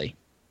the valley.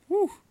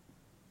 Whew.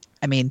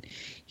 I mean,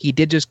 he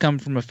did just come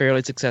from a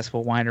fairly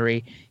successful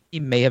winery. He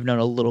may have known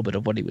a little bit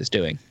of what he was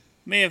doing.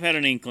 May have had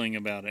an inkling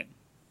about it.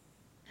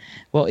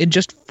 Well, in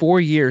just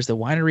 4 years, the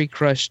winery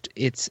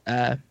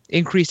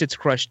increased its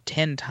crush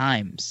 10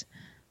 times.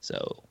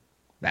 So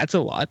that's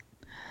a lot.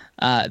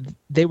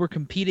 They were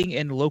competing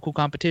in local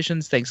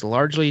competitions thanks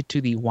largely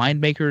to the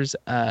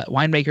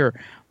winemaker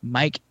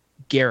Mike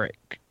Gergich.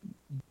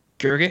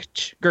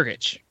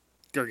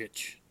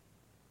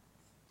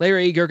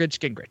 Larry Gergich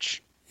Gingrich.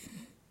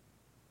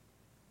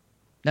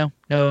 No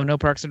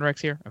Parks and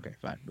Recs here? Okay,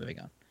 fine. Moving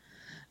on.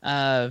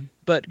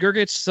 But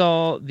Gergich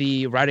saw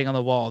the writing on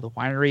the wall. The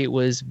winery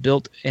was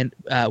built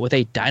with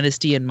a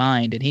dynasty in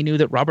mind, and he knew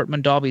that Robert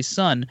Mondavi's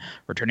son,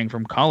 returning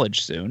from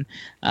college soon,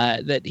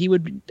 that he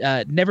would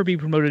never be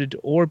promoted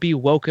or be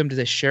welcomed as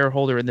a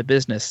shareholder in the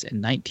business. In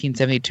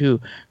 1972,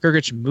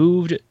 Gergich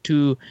moved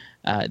to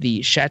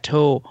the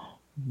Chateau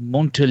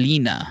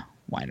Montelena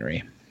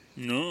winery.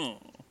 No.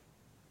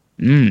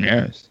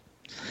 Yes.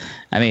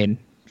 I mean,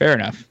 fair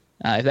enough.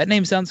 If that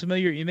name sounds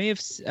familiar, you may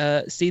have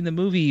seen the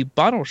movie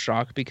Bottle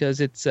Shock, because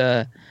it's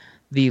the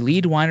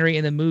lead winery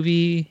in the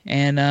movie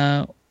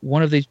and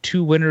one of the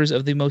 2 winners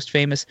of the most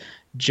famous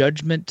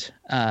Judgment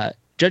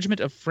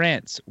of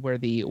France, where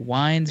the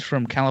wines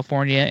from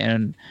California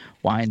and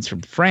wines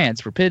from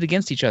France were pitted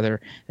against each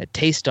other at a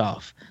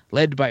taste-off,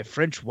 led by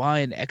French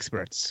wine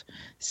experts.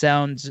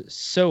 Sounds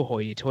so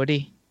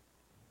hoity-toity.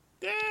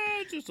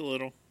 Just a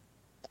little.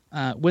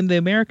 When the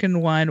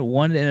American wine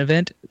won an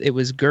event, it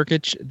was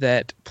Gergich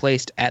that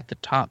placed at the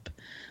top.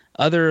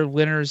 Other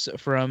winners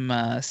from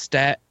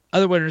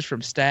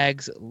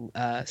Stag's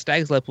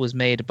Leap was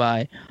made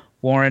by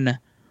Warren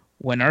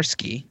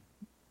Winiarski.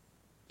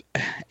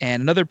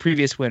 and another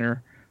previous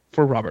winner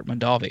for Robert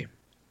Mondavi.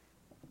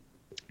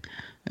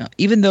 Now,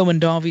 even though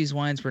Mondavi's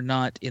wines were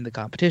not in the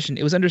competition,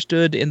 it was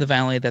understood in the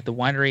valley that the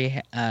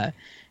winery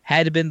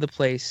had been the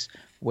place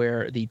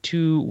where the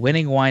two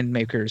winning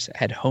winemakers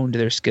had honed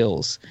their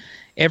skills.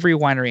 Every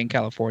winery in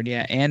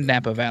California and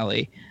Napa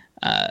Valley,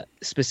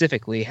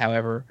 specifically,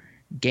 however,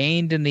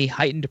 gained in the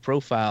heightened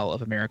profile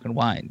of American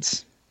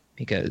wines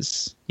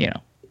because,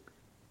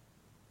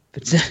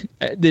 it's,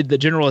 the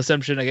general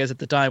assumption, I guess, at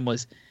the time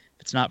was,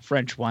 if it's not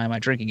French, why am I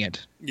drinking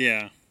it?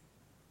 Yeah.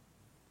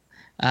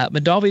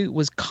 Mondavi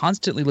was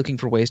constantly looking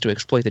for ways to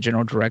exploit the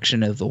general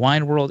direction of the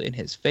wine world in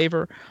his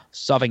favor.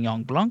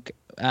 Sauvignon Blanc,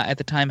 at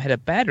the time, had a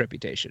bad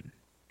reputation.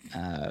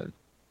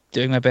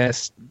 Doing my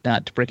best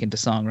not to break into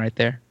song right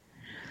there.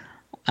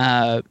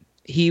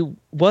 He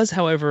was,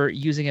 however,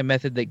 using a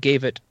method that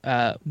gave it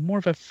more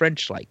of a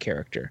French-like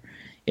character.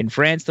 In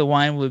France, the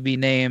wine would be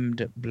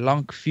named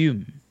Blanc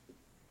Fume.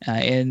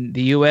 In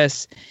the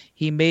U.S.,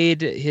 he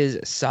made his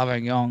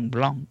Sauvignon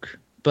Blanc,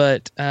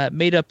 but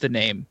made up the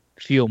name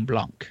Fume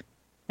Blanc.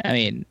 I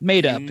mean,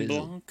 made up is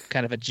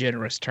kind of a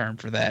generous term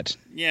for that.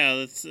 Yeah,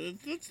 that's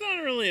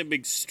not really a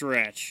big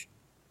stretch.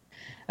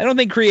 I don't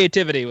think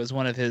creativity was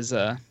one of his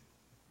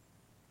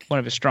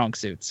strong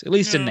suits, at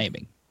least in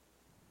naming.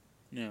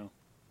 No.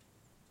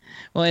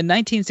 Well, in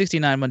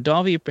 1969,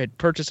 Mondavi had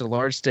purchased a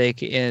large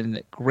stake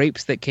in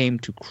grapes that came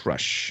to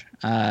crush.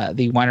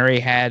 The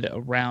winery had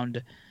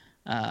around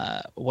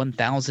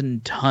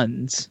 1,000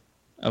 tons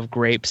of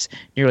grapes,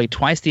 nearly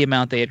twice the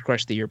amount they had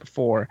crushed the year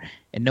before,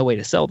 and no way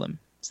to sell them.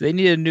 So they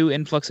needed a new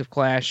influx of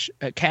cash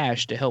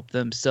to help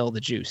them sell the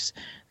juice.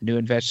 The new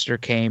investor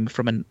came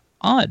from an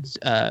odd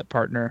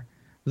partner,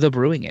 the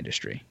brewing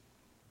industry.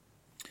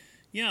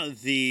 Yeah,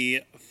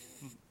 the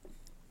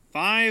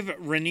Five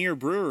Rainier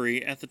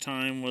Brewery at the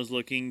time was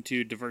looking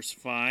to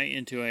diversify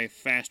into a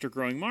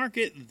faster-growing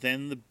market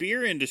than the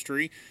beer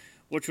industry,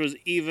 which was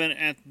even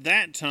at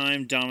that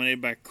time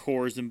dominated by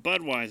Coors and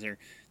Budweiser.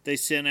 They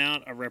sent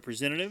out a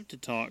representative to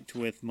talk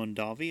with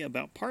Mondavi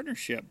about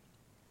partnership.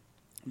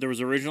 There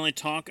was originally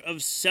talk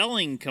of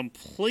selling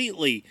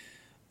completely,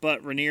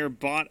 but Rainier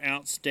bought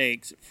out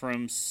stakes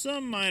from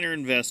some minor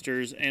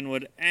investors and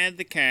would add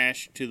the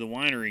cash to the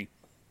winery.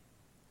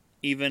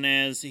 Even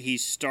as he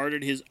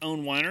started his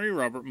own winery,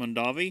 Robert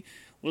Mondavi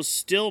was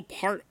still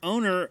part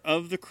owner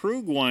of the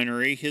Krug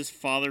Winery his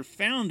father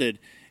founded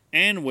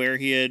and where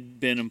he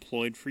had been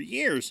employed for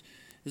years.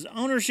 His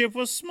ownership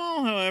was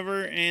small,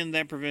 however, and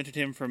that prevented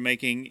him from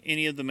making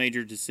any of the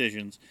major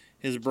decisions.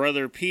 His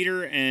brother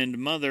Peter and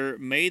mother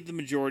made the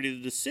majority of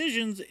the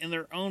decisions in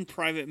their own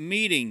private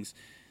meetings.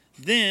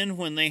 Then,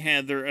 when they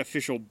had their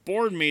official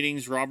board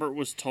meetings, Robert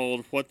was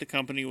told what the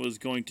company was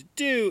going to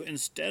do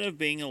instead of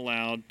being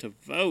allowed to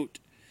vote.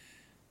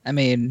 I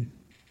mean,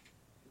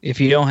 if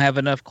you don't have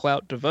enough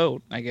clout to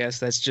vote, I guess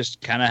that's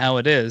just kind of how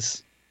it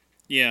is.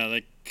 Yeah,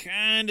 that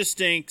kind of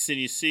stinks, and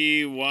you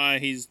see why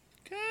he's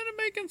kind of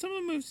making some of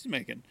the moves he's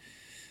making.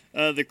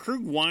 The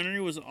Krug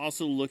Winery was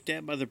also looked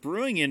at by the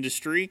brewing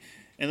industry,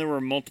 and there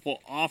were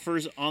multiple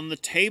offers on the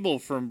table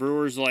from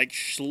brewers like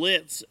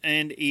Schlitz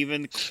and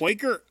even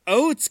Quaker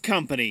Oats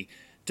Company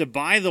to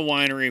buy the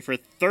winery for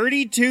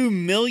 $32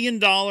 million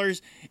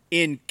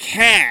in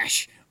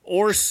cash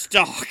or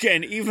stock,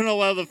 and even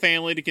allow the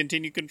family to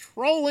continue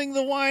controlling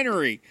the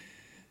winery.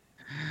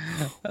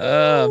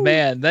 Oh,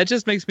 man. That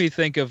just makes me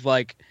think of,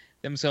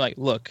 them saying,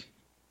 look,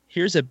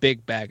 here's a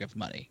big bag of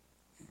money.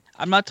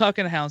 I'm not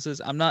talking houses.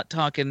 I'm not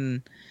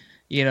talking,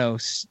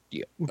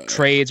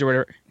 trades or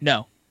whatever.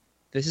 No.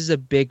 This is a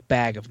big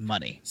bag of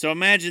money. So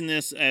imagine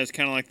this as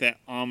kind of like that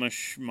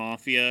Amish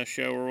Mafia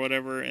show or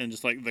whatever, and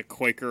just like the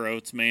Quaker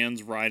Oats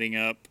man's riding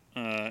up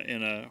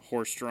in a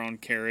horse-drawn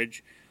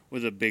carriage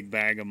with a big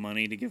bag of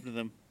money to give to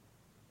them.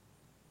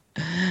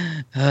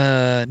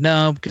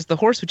 No, because the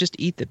horse would just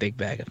eat the big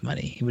bag of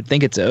money. He would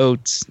think it's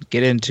oats,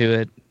 get into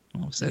it.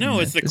 No,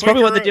 it's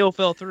probably what the deal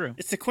fell through.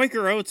 It's the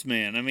Quaker Oats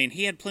man. I mean,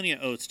 he had plenty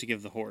of oats to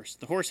give the horse.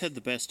 The horse had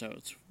the best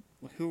oats.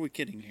 Who are we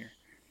kidding here?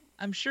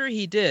 I'm sure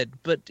he did,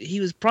 but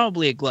he was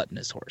probably a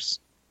gluttonous horse.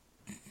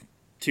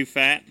 Too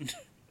fat?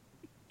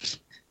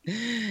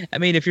 I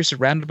mean, if you're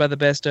surrounded by the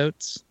best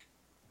oats,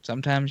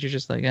 sometimes you're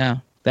just like, oh,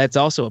 that's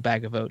also a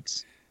bag of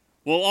oats.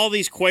 Well, all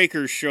these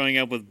Quakers showing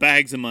up with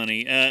bags of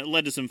money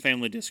led to some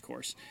family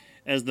discourse,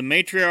 as the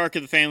matriarch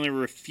of the family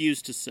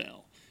refused to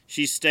sell.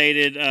 She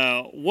stated,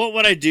 what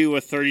would I do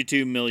with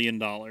 $32 million?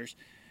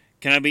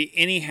 Can I be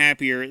any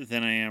happier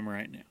than I am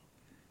right now?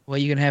 Well,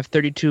 you can have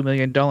 $32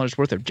 million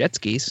worth of jet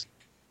skis.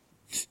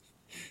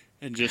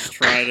 And just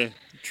try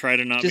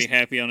to not be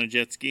happy on a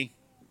jet ski?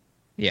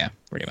 Yeah,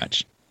 pretty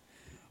much.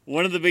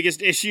 One of the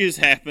biggest issues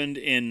happened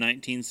in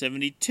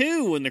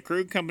 1972 when the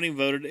Krug Company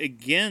voted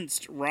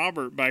against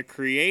Robert by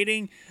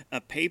creating a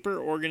paper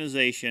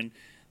organization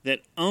that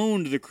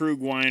owned the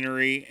Krug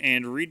Winery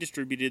and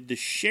redistributed the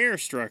share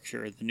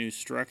structure. The new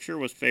structure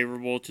was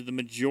favorable to the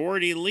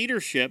majority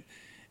leadership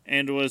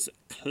and was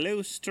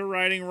close to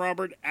writing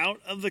Robert out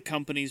of the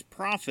company's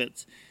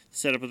profits. The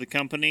setup of the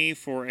company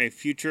for a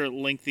future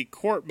lengthy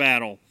court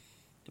battle.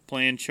 The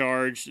plan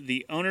charged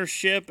the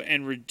ownership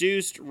and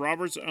reduced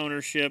Robert's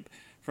ownership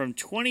from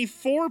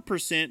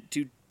 24%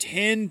 to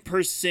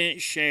 10%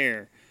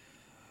 share.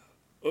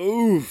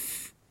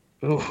 Oof.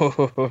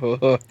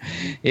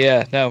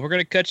 Yeah, no, we're going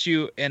to cut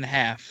you in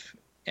half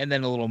and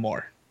then a little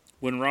more.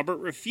 When Robert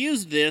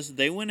refused this,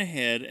 they went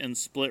ahead and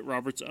split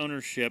Robert's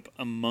ownership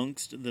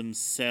amongst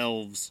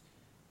themselves.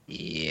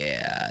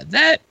 Yeah,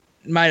 that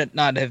might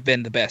not have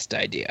been the best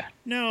idea.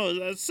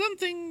 No,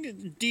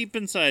 something deep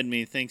inside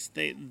me thinks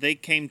they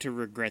came to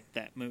regret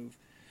that move.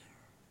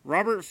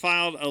 Robert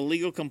filed a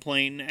legal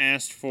complaint and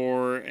asked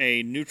for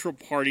a neutral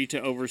party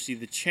to oversee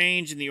the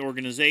change in the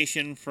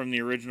organization from the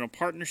original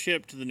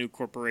partnership to the new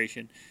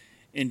corporation.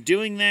 In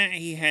doing that,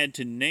 he had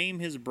to name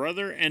his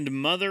brother and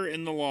mother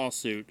in the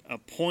lawsuit, a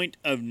point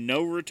of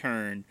no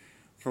return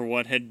for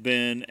what had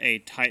been a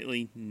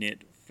tightly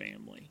knit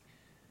family.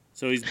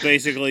 So he's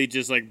basically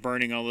just like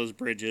burning all those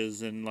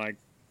bridges and like,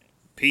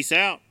 peace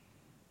out.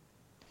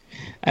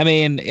 I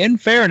mean, in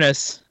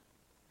fairness,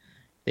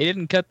 they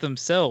didn't cut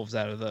themselves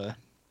out of that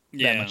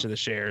much of the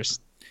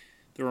shares.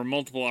 There were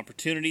multiple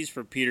opportunities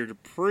for Peter to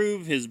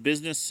prove his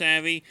business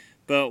savvy,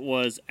 but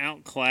was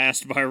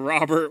outclassed by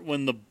Robert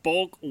when the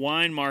bulk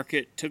wine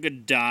market took a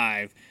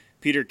dive.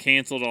 Peter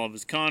canceled all of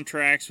his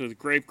contracts with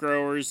grape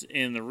growers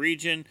in the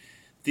region.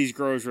 These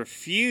growers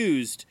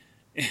refused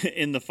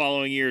in the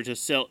following year to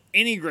sell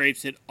any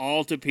grapes at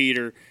all to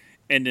Peter,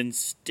 and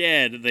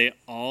instead they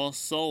all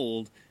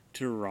sold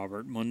to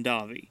Robert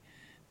Mondavi.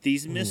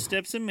 These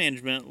missteps in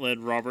management led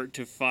Robert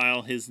to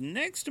file his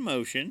next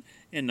motion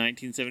in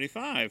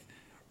 1975.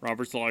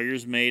 Robert's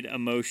lawyers made a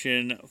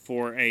motion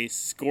for a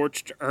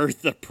scorched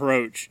earth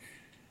approach.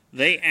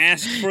 They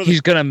asked for He's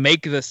going to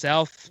make the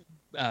South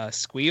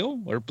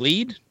squeal or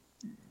bleed?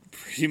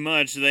 Pretty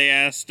much. They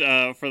asked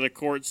for the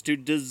courts to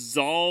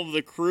dissolve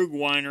the Krug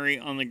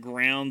winery on the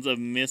grounds of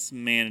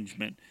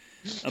mismanagement.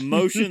 A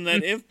motion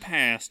that, if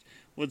passed,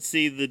 would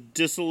see the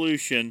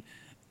dissolution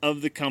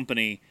of the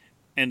company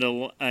and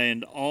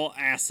all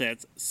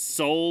assets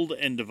sold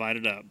and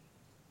divided up.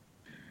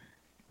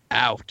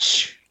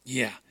 Ouch.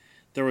 Yeah.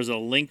 There was a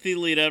lengthy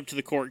lead up to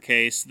the court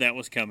case that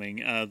was coming.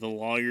 The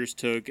lawyers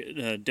took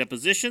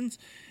depositions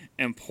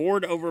and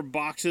poured over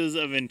boxes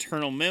of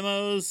internal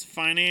memos,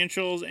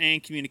 financials,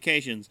 and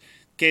communications.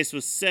 The case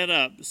was set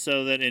up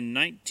so that in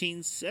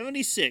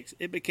 1976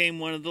 it became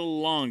one of the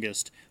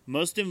longest,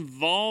 most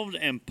involved,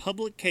 and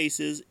public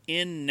cases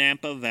in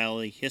Napa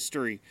Valley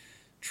history.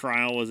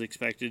 Trial was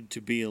expected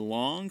to be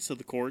long, so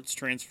the courts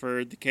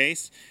transferred the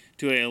case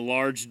to a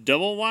large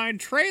double-wide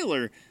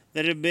trailer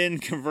that had been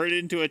converted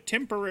into a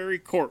temporary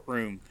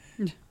courtroom.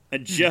 A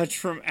judge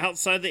from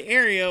outside the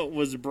area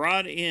was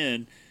brought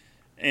in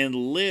and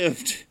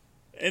lived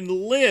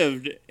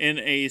in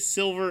a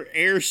silver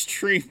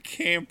Airstream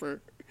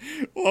camper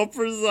while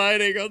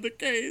presiding on the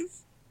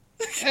case.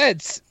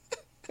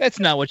 That's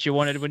not what you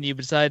wanted when you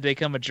decided to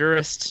become a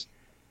jurist.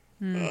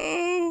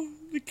 Oh,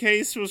 the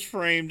case was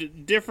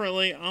framed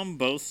differently on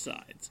both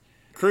sides.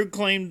 Krug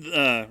claimed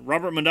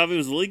Robert Mondavi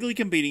was legally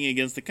competing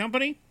against the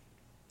company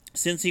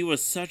since he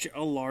was such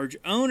a large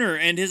owner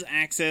and his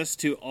access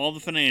to all the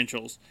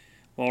financials.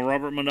 While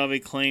Robert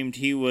Mondavi claimed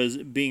he was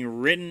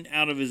being written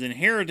out of his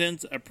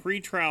inheritance, a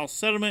pretrial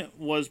settlement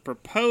was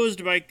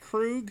proposed by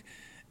Krug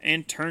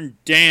and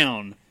turned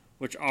down,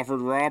 which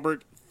offered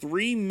Robert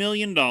 $3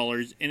 million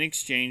in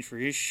exchange for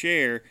his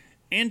share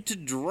and to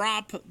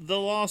drop the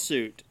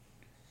lawsuit.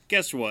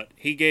 Guess what?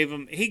 He gave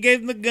him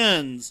the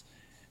guns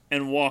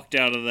and walked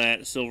out of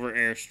that silver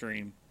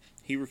Airstream.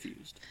 He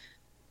refused.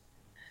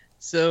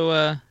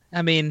 So,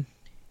 I mean,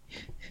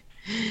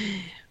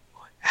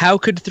 how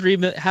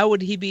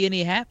would he be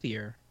any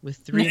happier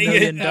with $3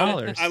 million?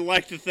 I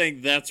like to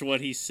think that's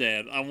what he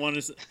said. I'm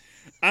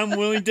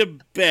willing to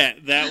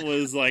bet that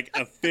was like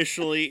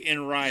officially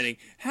in writing.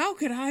 How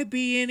could I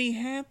be any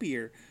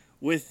happier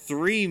with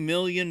 $3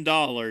 million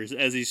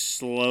as he's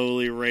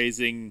slowly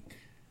raising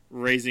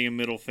a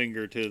middle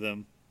finger to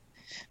them?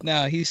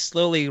 No, he's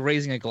slowly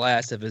raising a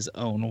glass of his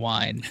own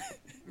wine.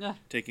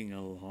 Taking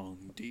a long,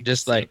 deep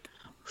just sip. like,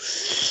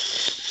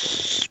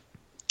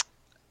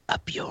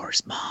 up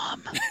yours,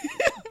 Mom.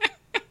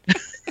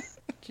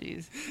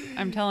 Jeez.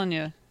 I'm telling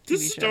you.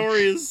 This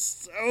story is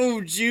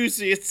so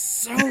juicy. It's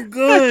so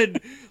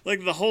good.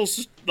 Like the whole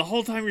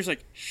time you're just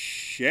like,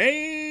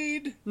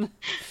 shade.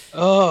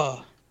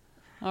 Oh.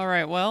 All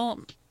right.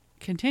 Well,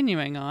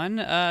 continuing on,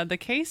 the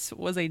case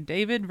was a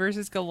David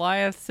versus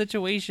Goliath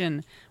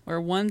situation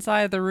where one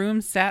side of the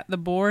room sat the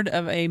board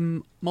of a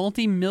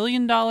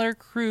multi-million-dollar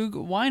Krug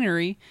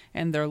winery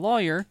and their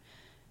lawyer,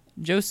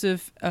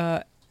 Joseph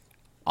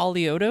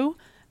Alioto,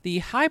 the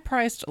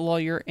high-priced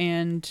lawyer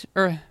and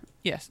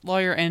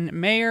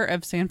mayor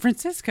of San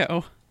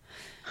Francisco.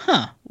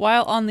 Huh.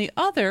 While on the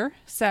other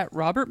sat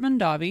Robert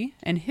Mondavi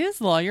and his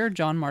lawyer,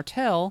 John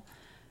Martell,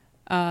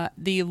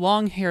 the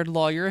long-haired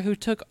lawyer who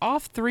took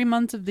off 3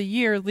 months of the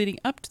year leading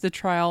up to the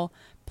trial,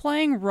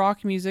 playing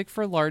rock music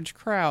for large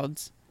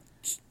crowds.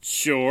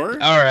 Sure.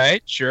 All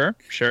right. Sure.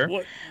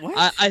 What?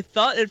 I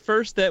thought at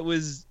first that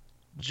was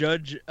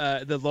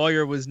the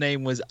lawyer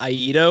name was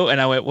Aito, and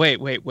I went,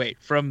 wait,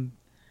 from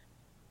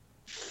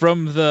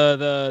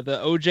the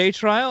OJ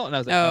trial, and I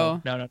was like,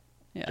 Oh. no,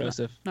 Yeah,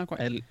 Joseph, not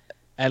quite.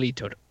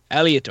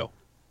 Alito.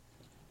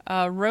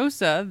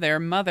 Rosa, their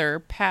mother,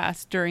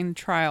 passed during the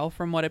trial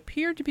from what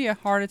appeared to be a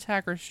heart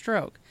attack or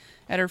stroke.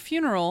 At her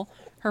funeral,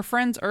 her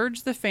friends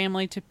urged the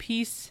family to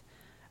peace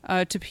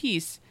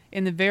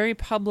in the very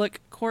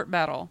public court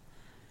battle.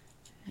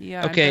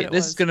 Yeah. Okay,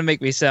 this is going to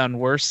make me sound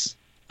worse,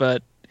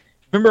 but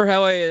remember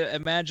how I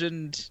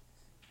imagined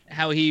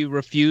how he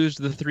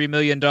refused the $3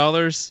 million?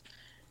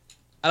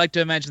 I like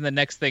to imagine the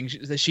next thing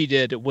that she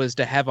did was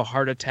to have a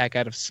heart attack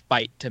out of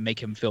spite to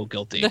make him feel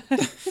guilty.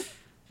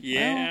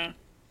 Yeah.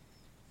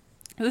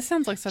 This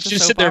sounds like such She's a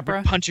just soap sitting opera.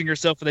 there punching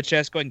herself in the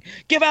chest, going,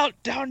 "Give out,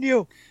 down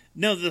you!"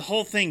 No, the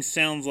whole thing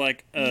sounds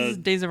like This is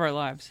Days of Our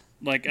Lives.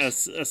 a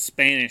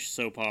Spanish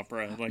soap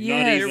opera. Like Yeah,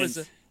 not there even was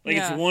a- like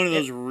yeah. it's one of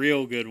those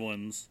real good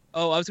ones.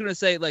 Oh, I was gonna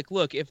say, like,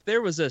 look, if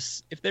there was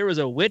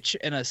a witch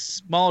and a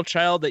small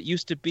child that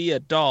used to be a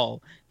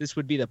doll, this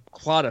would be the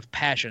plot of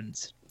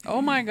Passions.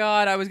 Oh my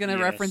god, I was going to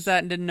Yes. reference that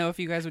and didn't know if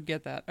you guys would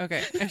get that.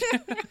 Okay.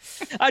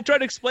 I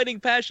tried explaining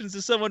Passions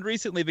to someone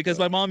recently because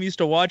my mom used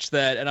to watch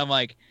that, and I'm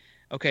like,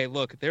 okay,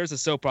 look, there's a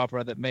soap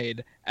opera that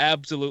made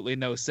absolutely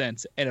no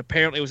sense, and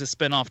apparently it was a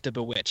spinoff to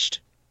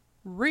Bewitched.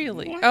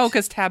 Really? What? Oh,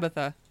 because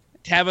Tabitha.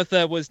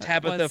 Tabitha was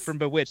Tabitha was- from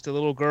Bewitched, the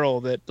little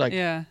girl that, like,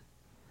 Yeah.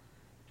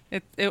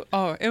 It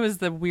was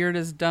the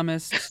weirdest,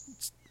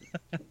 dumbest,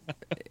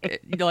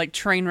 like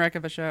train wreck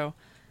of a show.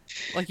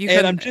 Like you. and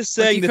couldn't- I'm just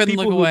like, saying you the couldn't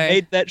people look who away.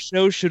 made that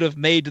show should have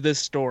made this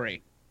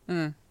story.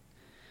 Mm.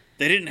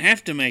 They didn't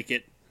have to make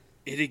it.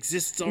 It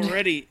exists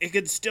already. It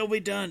could still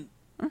be done.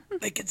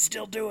 They could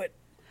still do it.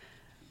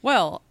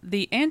 Well,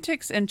 the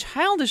antics and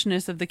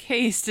childishness of the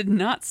case did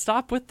not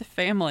stop with the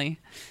family.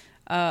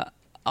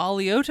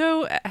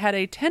 Alioto had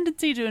a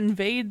tendency to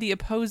invade the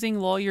opposing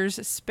lawyer's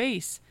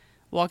space,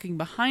 walking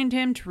behind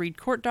him to read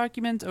court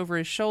documents over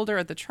his shoulder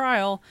at the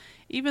trial,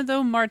 even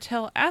though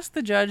Martel asked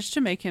the judge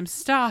to make him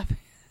stop.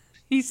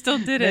 He still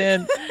did it.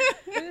 And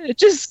it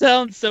just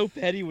sounds so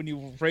petty when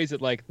you phrase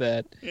it like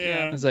that.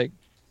 Yeah. It's like,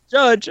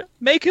 Judge,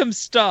 make him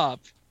stop.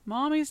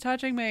 Mommy's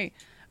touching me.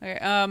 Okay,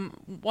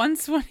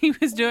 once when he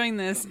was doing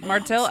this,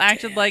 Martel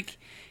acted like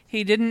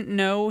he didn't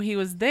know he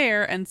was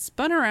there and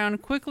spun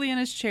around quickly in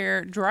his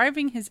chair,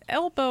 driving his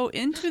elbow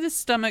into the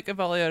stomach of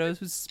Alioto,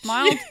 who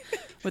smiled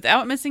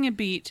without missing a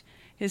beat,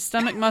 his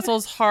stomach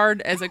muscles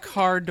hard as a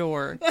car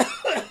door.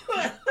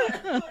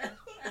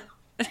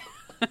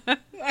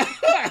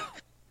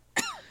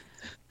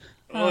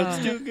 Oh,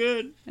 it's too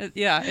good. It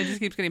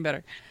just keeps getting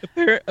better.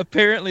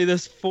 Apparently,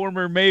 this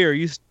former mayor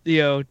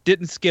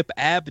didn't skip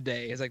ab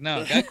day. It's like,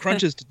 no, got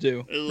crunches to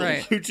do. A little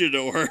Right.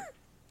 luchador.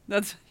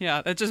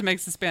 That just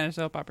makes the Spanish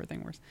soap opera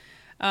thing worse.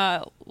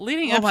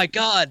 Leading Oh up my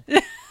god.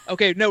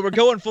 Okay, no, we're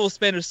going full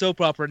Spanish soap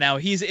opera now.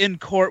 He's in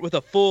court with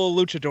a full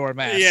luchador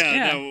mask. Yeah,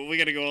 Yeah. no, we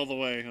got to go all the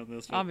way on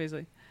this one.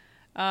 Obviously.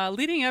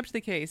 Leading up to the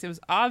case, it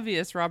was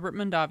obvious Robert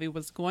Mondavi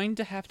was going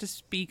to have to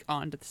speak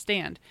onto the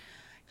stand.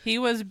 He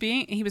was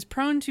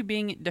prone to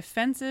being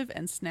defensive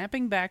and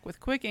snapping back with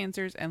quick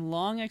answers and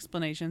long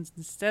explanations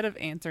instead of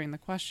answering the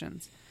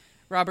questions.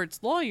 Robert's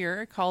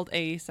lawyer called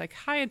a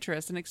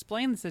psychiatrist and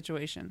explained the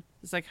situation.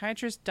 The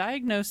psychiatrist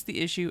diagnosed the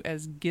issue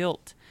as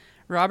guilt.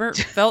 Robert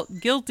felt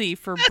guilty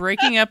for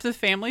breaking up the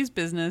family's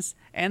business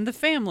and the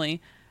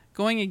family,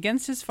 going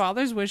against his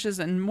father's wishes,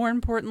 and more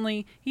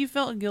importantly, he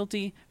felt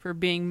guilty for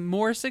being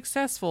more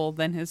successful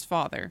than his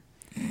father.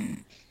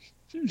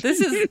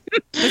 This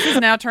is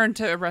now turned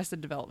to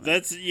Arrested Development.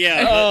 That's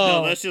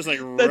no, that's just like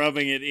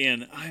rubbing it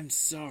in. I'm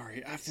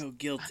sorry. I feel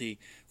guilty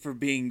for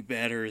being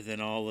better than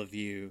all of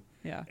you.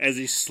 Yeah. As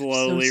he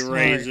slowly So sorry.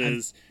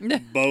 raises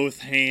both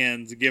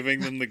hands,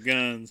 giving them the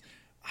guns.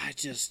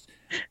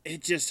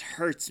 It just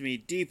hurts me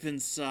deep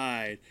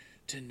inside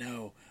to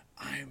know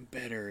I'm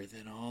better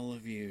than all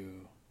of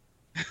you.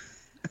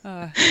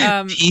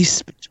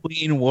 Peace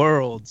between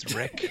worlds,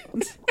 Rick.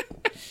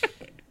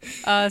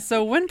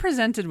 So when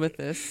presented with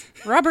this,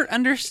 Robert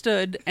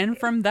understood, and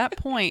from that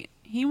point,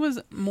 he was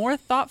more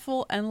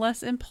thoughtful and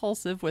less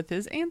impulsive with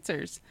his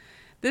answers.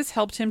 This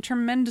helped him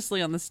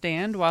tremendously on the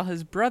stand, while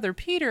his brother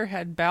Peter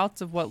had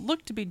bouts of what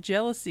looked to be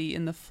jealousy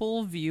in the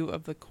full view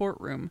of the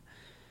courtroom.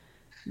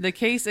 The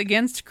case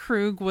against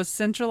Krug was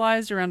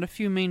centralized around a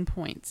few main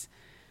points.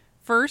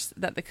 First,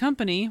 that the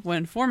company,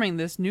 when forming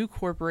this new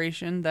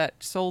corporation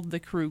that sold the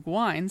Krug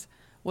wines,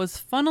 was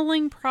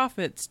funneling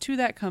profits to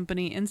that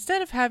company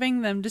instead of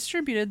having them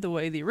distributed the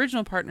way the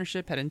original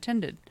partnership had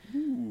intended.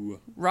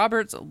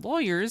 Robert's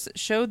lawyers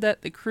showed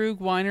that the Krug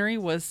winery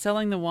was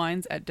selling the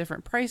wines at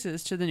different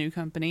prices to the new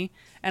company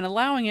and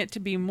allowing it to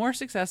be more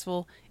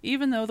successful,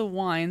 even though the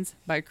wines,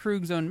 by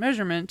Krug's own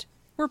measurement,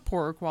 were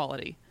poorer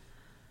quality.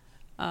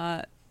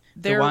 The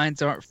There-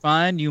 wines aren't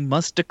fine, you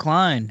must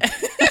decline.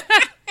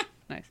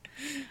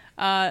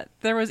 Nice.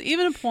 There was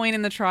even a point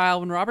in the trial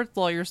when Robert's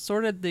lawyer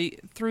sorted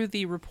through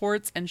the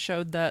reports and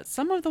showed that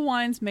some of the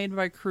wines made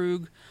by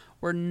Krug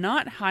were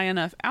not high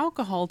enough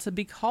alcohol to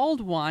be called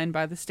wine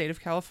by the state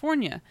of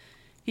California.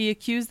 He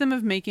accused them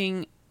of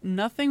making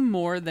nothing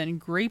more than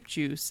grape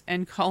juice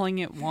and calling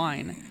it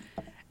wine.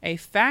 A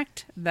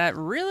fact that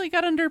really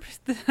got under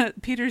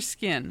Peter's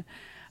skin.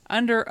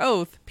 Under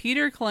oath,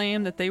 Peter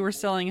claimed that they were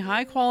selling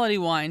high-quality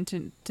wine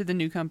to the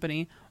new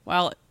company,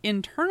 while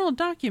internal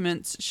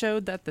documents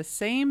showed that the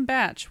same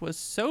batch was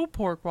so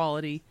poor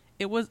quality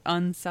it was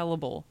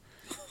unsellable.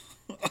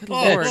 Good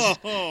Lord.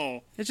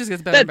 Oh, It just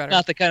gets better That's and better.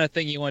 not the kind of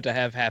thing you want to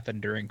have happen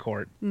during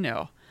court.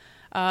 No.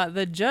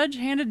 The judge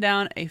handed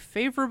down a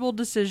favorable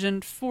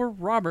decision for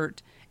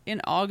Robert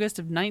in August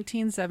of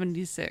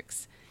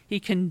 1976. He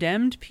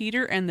condemned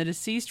Peter and the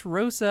deceased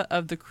Rosa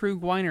of the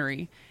Krug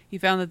Winery. He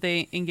found that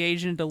they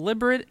engaged in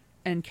deliberate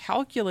and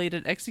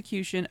calculated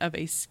execution of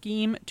a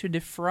scheme to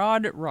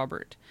defraud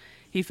Robert.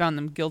 He found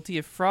them guilty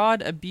of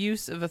fraud,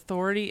 abuse of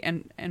authority,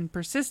 and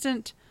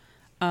persistent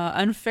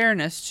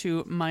unfairness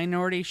to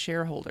minority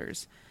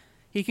shareholders.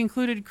 He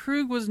concluded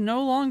Krug was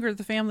no longer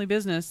the family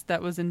business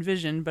that was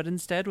envisioned, but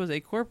instead was a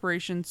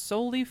corporation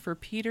solely for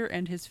Peter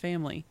and his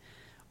family.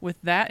 With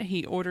that,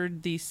 he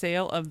ordered the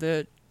sale of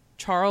the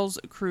Charles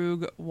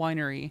Krug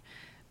Winery.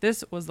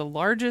 This was the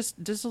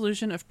largest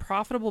dissolution of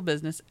profitable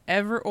business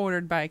ever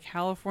ordered by a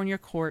California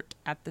court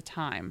at the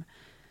time.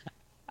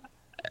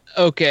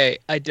 Okay,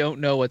 I don't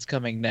know what's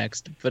coming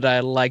next, but I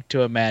like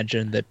to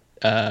imagine that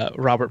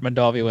Robert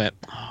Mondavi went,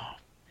 oh,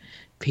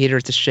 Peter,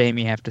 it's a shame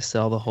you have to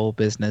sell the whole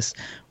business.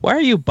 Why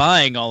are you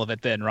buying all of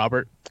it then,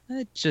 Robert?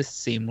 It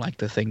just seemed like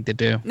the thing to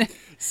do.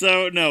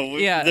 so no,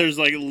 Yeah. there's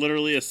like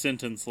literally a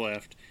sentence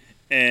left,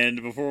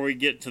 and before we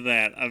get to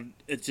that,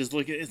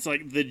 it's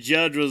like the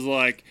judge was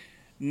like,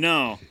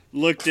 no,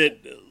 looked at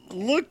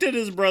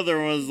his brother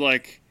and was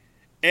like,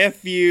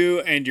 F you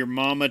and your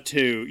mama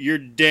too. You're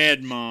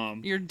dead,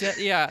 mom. You're dead.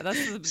 Yeah,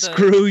 that's the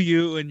Screw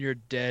you and your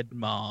dead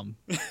mom.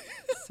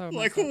 so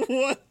Like, messed up.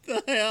 what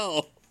the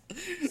hell?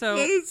 So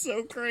That is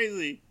so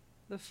crazy.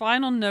 the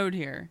final note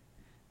here.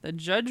 The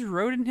judge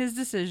wrote in his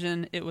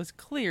decision it was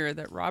clear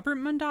that Robert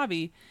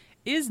Mondavi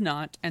is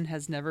not and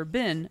has never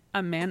been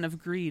a man of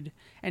greed,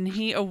 and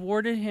he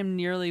awarded him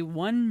nearly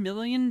 $1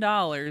 million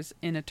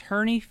in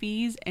attorney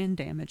fees and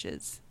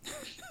damages.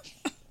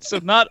 So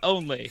not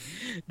only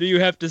do you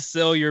have to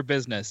sell your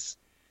business,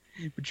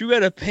 but you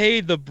got to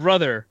pay the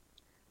brother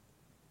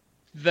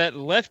that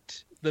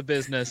left the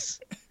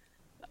business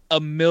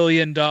 $1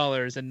 million in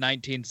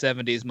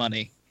 1970s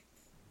money.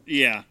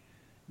 Yeah,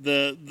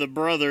 the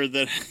brother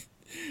that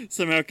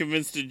somehow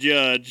convinced a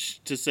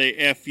judge to say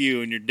F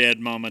you and your dead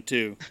mama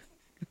too.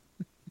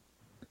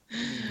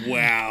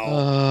 Wow.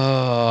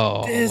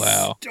 Oh, This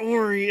wow.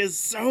 story is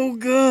so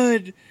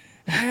good.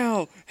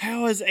 How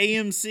has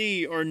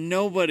AMC or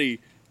nobody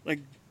like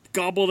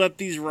gobbled up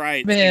these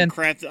rights Man, and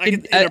crafted? I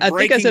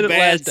think I said it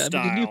last time.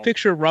 Can you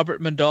picture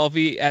Robert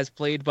Mondavi as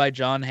played by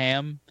John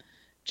Hamm,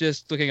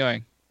 just looking,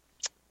 going,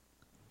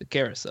 the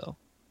carousel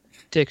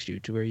takes you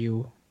to where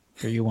you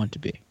want to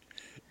be.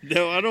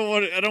 No, I don't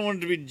want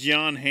it to be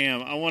John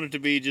Hamm. I want it to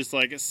be just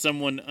like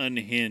someone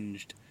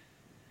unhinged.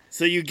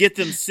 So you get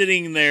them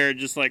sitting there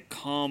just like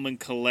calm and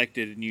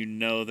collected, and you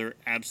know they're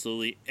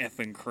absolutely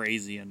effing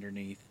crazy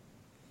underneath.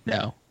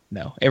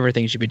 No,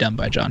 everything should be done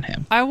by John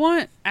Hamm. I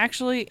want,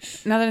 actually,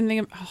 now that I'm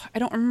thinking, I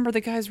don't remember the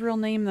guy's real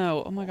name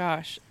though. Oh my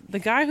gosh, the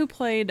guy who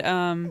played,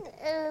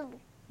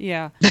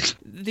 yeah,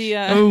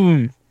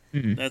 the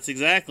That's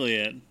exactly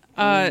it.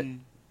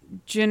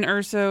 Jyn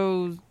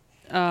Erso,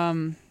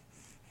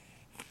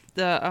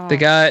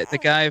 The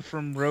guy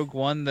from Rogue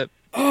One that.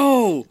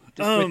 Oh,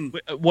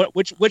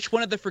 Which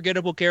one of the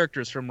forgettable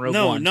characters from Rogue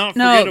no, One? not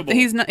no, forgettable.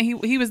 he's not.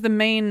 He was the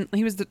main.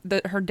 He was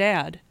her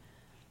dad,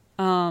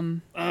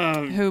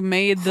 who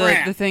made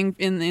crap. the thing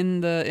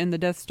in the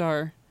Death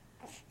Star.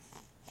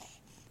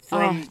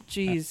 From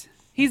jeez.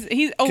 He was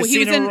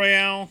Casino in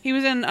Royale. he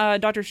was in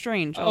Doctor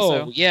Strange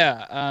also. Oh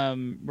yeah,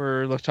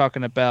 we're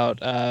talking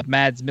about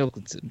Mads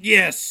Mikkelsen,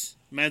 Yes,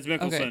 Mads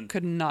Mikkelsen. Okay,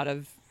 could not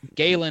have.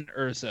 Galen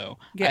Erso.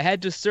 Yeah. I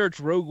had to search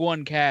Rogue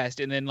One cast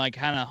and then like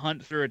kind of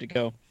hunt through it to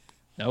go.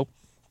 Nope,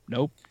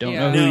 don't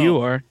Yeah. know who you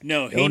are.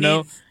 No, he Don't know.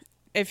 needs.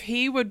 If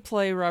he would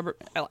play Robert,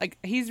 like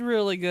he's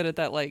really good at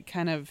that, like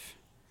kind of,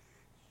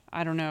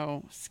 I don't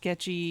know,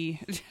 sketchy,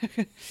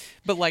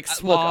 but like Look,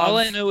 suave. all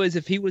I know is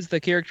if he was the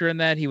character in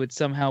that, he would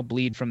somehow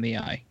bleed from the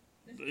eye.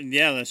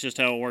 Yeah, that's just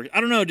how it works. I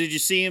don't know. Did you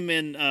see him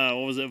in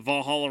what was it,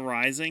 Valhalla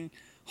Rising?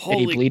 Did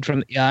he bleed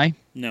from the eye?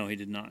 No, he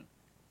did not.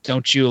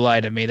 Don't you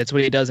lie to me. That's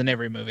what he does in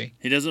every movie.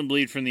 He doesn't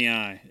bleed from the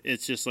eye.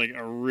 It's just like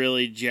a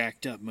really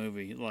jacked up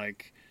movie.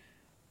 Like,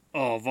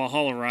 oh,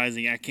 Valhalla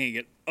Rising. I can't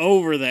get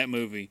over that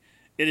movie.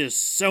 It is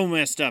so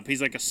messed up.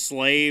 He's like a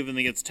slave and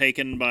he gets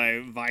taken by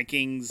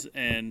Vikings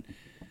and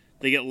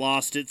they get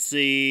lost at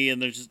sea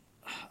and there's just,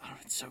 oh,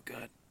 it's so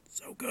good.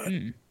 So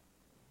good.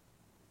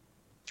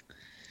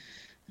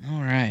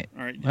 All right.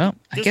 All right. Well,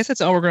 I Just- guess that's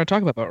all we're going to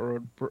talk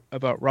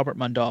about Robert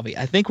Mondavi.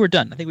 I think we're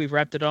done. I think we've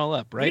wrapped it all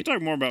up, We right? could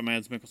talk more about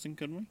Mads Mikkelsen,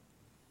 couldn't we?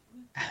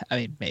 I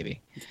mean,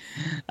 maybe.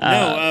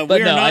 No, but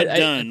we are no, not I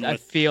done I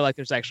with- feel like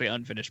there's actually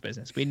unfinished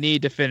business. We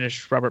need to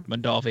finish Robert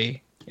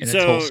Mondavi in its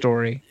So- whole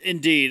story.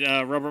 Indeed,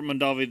 Robert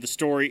Mondavi, the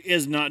story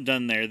is not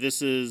done there.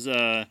 This is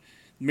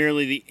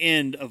merely the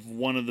end of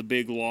one of the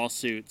big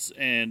lawsuits,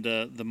 and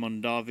the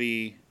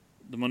Mondavi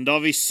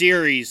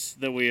series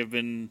that we have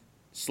been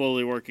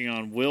slowly working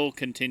on will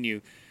continue.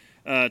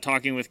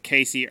 Talking with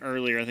Casey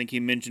earlier, I think he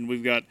mentioned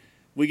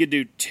we could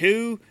do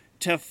 2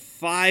 to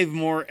 5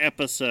 more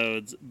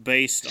episodes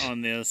based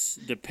on this,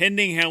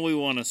 depending how we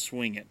want to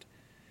swing it.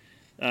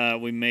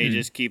 We may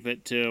just keep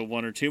it to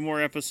 1 or 2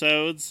 more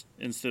episodes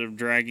instead of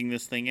dragging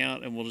this thing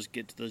out, and we'll just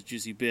get to those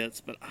juicy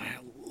bits. But I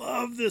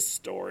love this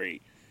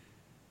story.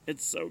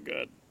 It's so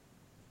good.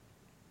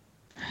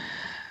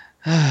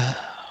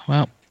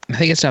 Well, I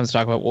think it's time to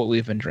talk about what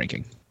we've been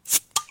drinking.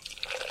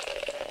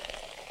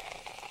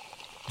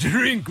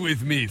 Drink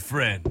with me,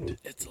 friend.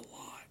 It's a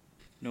lot.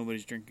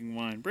 Nobody's drinking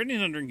wine. Brittany's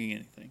not drinking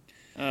anything.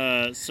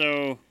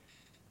 So,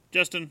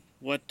 Justin,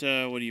 what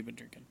have you been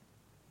drinking?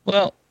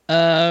 Well,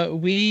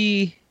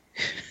 we...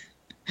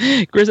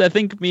 Chris, I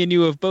think me and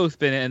you have both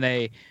been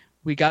in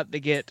we got to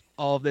get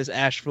all of this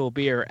Asheville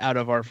beer out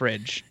of our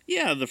fridge.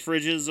 Yeah, the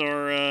fridges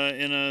are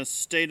in a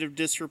state of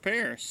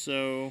disrepair,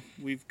 so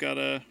we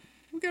gotta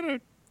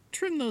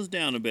trim those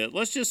down a bit.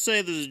 Let's just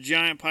say there's a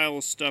giant pile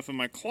of stuff in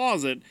my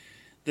closet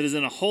that is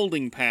in a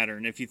holding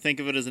pattern. If you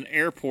think of it as an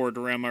airport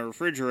around my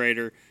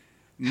refrigerator,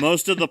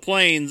 most of the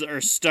planes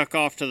are stuck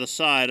off to the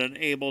side,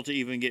 unable to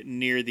even get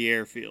near the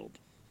airfield.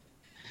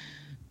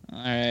 All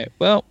right.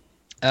 Well,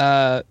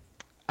 I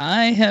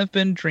have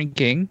been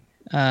drinking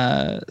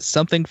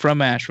something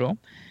from Asheville.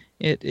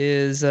 It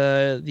is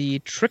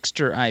the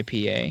Trickster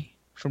IPA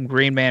from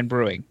Green Man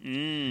Brewing.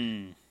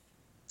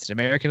 It's an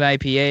American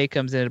IPA.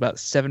 Comes in at about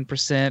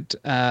 7%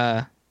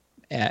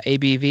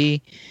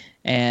 ABV.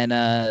 And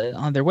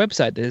on their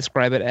website, they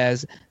describe it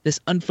as this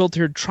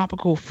unfiltered,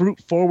 tropical,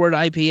 fruit-forward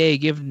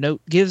IPA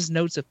gives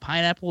notes of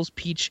pineapples,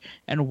 peach,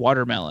 and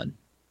watermelon.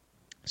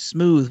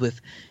 Smooth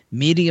with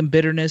medium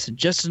bitterness and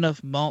just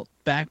enough malt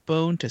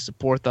backbone to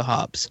support the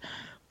hops.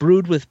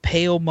 Brewed with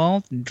pale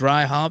malt and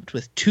dry hopped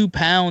with 2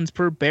 pounds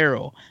per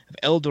barrel of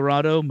El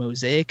Dorado,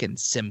 Mosaic, and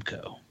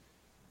Simcoe.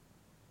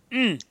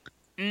 Now,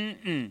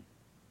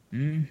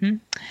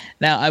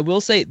 I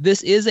will say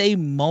this is a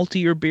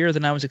maltier beer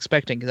than I was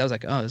expecting, because I was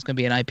like, oh, it's going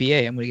to be an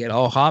IPA. I'm going to get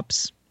all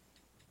hops.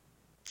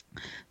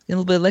 Get a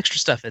little bit of extra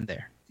stuff in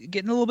there.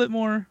 Getting a little bit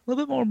more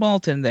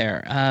malt in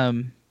there.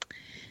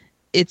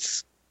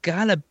 It's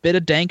got a bit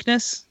of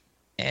dankness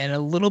and a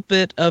little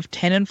bit of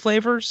tannin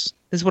flavors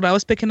is what I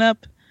was picking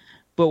up.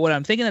 But what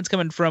I'm thinking that's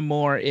coming from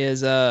more is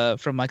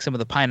from like some of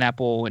the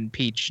pineapple and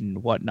peach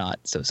and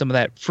whatnot. So some of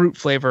that fruit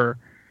flavor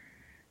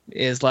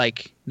is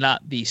like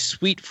not the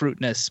sweet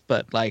fruitness,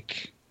 but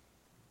like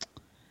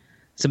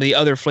some of the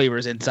other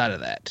flavors inside of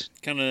that.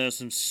 Kind of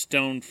some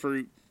stone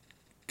fruit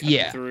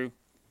coming through.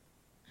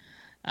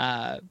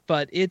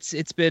 But it's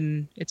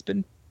been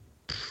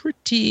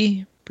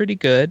pretty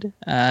good.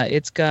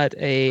 It's got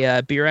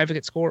a Beer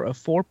Advocate score of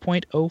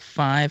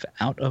 4.05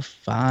 out of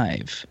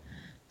 5.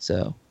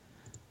 So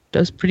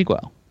does pretty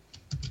well.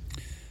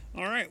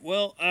 All right.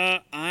 Well,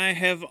 I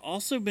have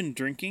also been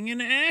drinking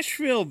an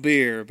Asheville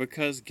beer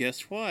because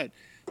guess what?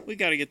 We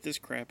got to get this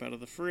crap out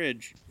of the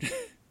fridge.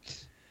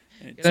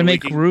 Gotta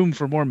make room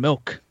for more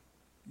milk.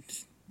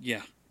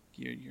 Yeah,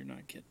 you're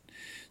not kidding.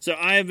 So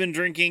I have been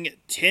drinking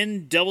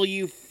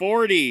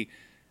 10W40,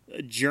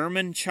 a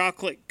German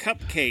chocolate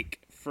cupcake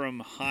from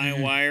High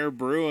Wire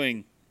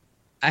Brewing.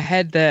 I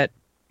had that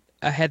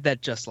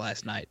just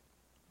last night.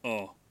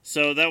 Oh,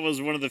 so that was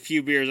one of the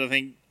few beers I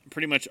think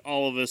pretty much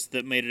all of us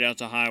that made it out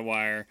to High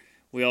Wire,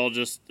 we all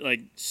just,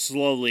 like,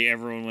 slowly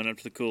everyone went up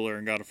to the cooler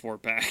and got a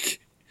 4-pack.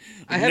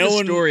 I have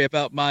a story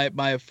about my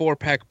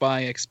 4-pack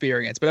buying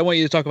experience, but I want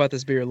you to talk about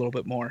this beer a little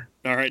bit more.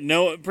 All right.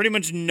 Pretty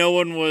much no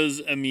one was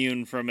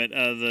immune from it.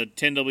 The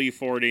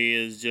 10W40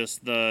 is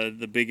just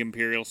the big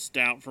Imperial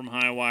Stout from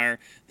High Wire.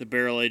 The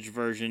barrel-aged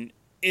version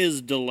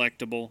is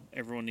delectable.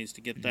 Everyone needs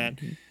to get that.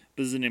 Mm-hmm.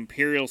 This is an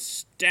Imperial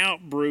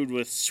Stout brewed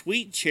with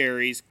sweet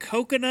cherries,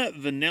 coconut,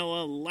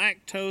 vanilla,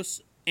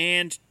 lactose,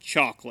 and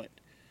chocolate.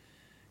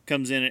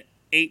 Comes in at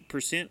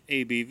 8%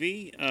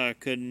 ABV.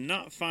 Could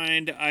not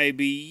find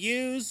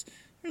IBUs.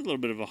 There's a little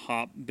bit of a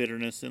hop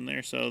bitterness in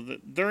there, so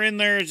they're in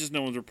there. It's just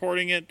no one's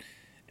reporting it.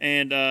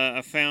 And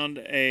I found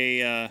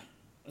a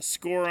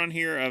score on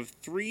here of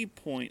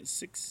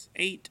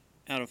 3.68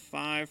 out of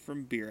 5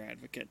 from Beer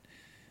Advocate.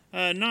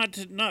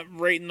 Not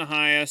rating the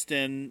highest,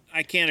 and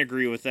I can't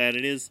agree with that.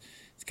 It's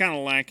kind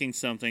of lacking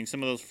something.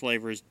 Some of those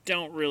flavors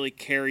don't really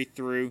carry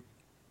through.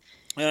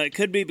 It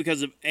could be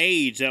because of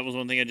age. That was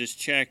one thing I just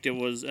checked. It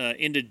was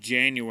into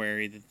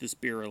January that this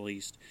beer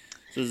released.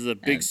 So this is a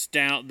big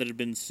stout that had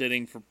been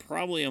sitting for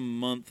probably a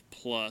month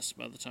plus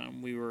by the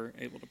time we were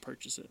able to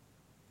purchase it.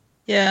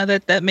 Yeah,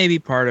 that may be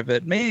part of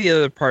it. Maybe the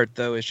other part,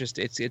 though, is just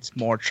it's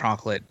more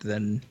chocolate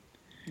than...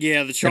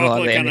 Yeah, the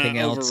chocolate kind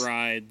of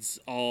overrides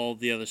all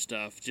the other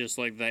stuff. Just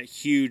like that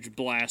huge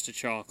blast of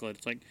chocolate.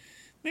 It's like,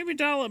 maybe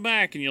dial it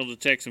back and you'll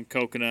detect some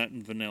coconut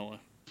and vanilla.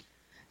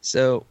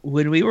 So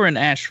when we were in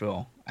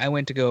Asheville, I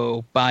went to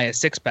go buy a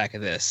 6-pack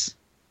of this,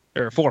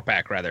 or a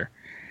 4-pack rather,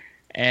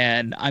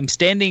 and I'm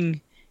standing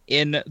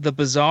in the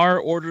bizarre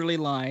orderly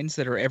lines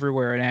that are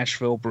everywhere in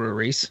Asheville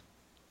breweries,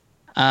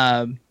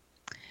 Um,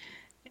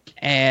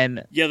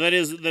 and Yeah, that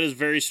is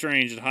very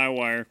strange at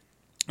Highwire.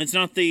 It's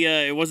not the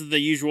it wasn't the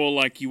usual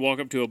like you walk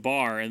up to a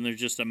bar and there's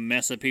just a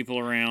mess of people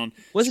around.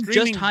 wasn't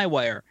screaming. just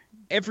Highwire.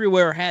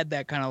 Everywhere had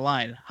that kind of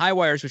line.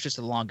 Highwires was just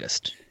the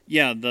longest.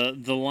 Yeah,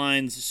 the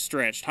lines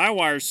stretched.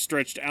 Highwire's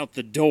stretched out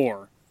the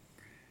door.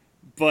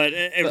 But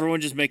everyone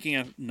just making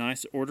a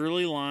nice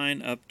orderly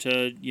line up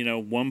to,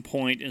 one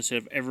point instead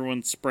of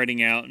everyone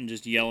spreading out and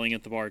just yelling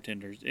at the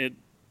bartenders. It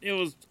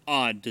was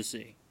odd to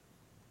see.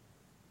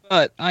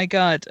 But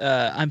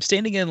I'm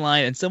standing in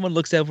line and someone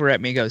looks over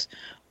at me and goes,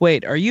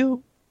 "Wait, are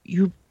you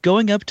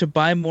going up to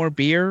buy more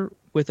beer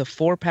with a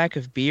 4-pack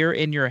of beer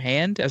in your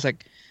hand?" I was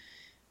like,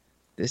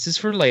 "This is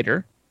for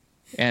later,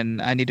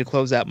 and I need to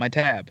close out my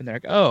tab." And they're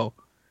like, "Oh,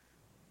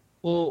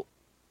 well,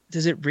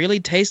 does it really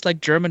taste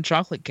like German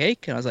chocolate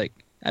cake?" And I was like,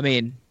 "I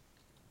mean,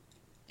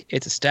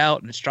 it's a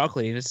stout and it's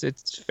chocolatey.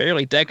 It's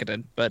fairly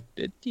decadent, but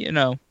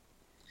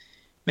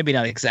maybe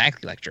not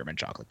exactly like German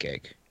chocolate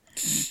cake."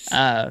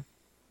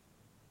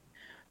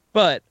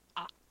 But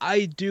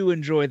I do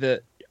enjoy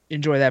that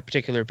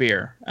particular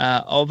beer.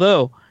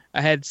 Although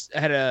I had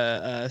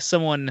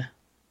someone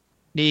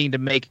needing to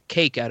make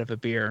cake out of a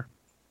beer,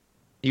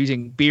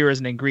 using beer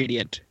as an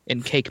ingredient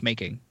in cake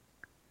making.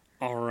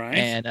 All right.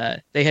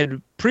 And they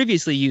had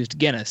previously used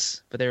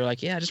Guinness, but they were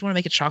like, "Yeah, I just want to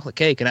make a chocolate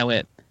cake." And I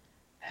went,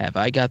 "Have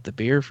I got the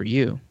beer for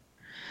you?"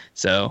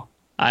 So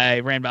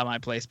I ran by my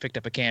place, picked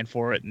up a can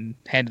for it, and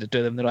handed it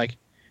to them. They're like,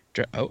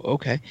 "Oh,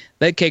 okay."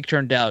 That cake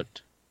turned out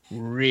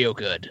real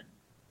good.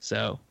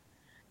 So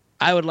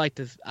I would like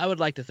to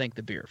thank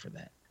the beer for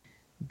that.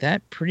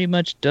 That pretty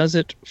much does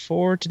it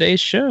for today's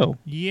show.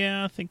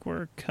 Yeah, I think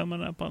we're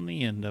coming up on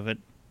the end of it.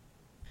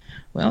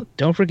 Well,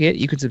 don't forget,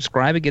 you can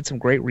subscribe and get some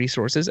great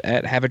resources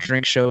at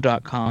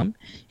haveadrinkshow.com.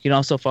 You can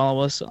also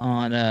follow us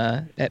on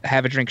at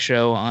Have a Drink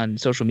Show on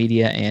social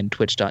media and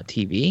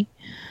twitch.tv.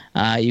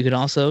 You can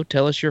also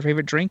tell us your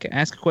favorite drink,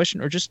 ask a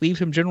question, or just leave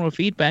some general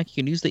feedback.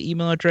 You can use the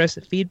email address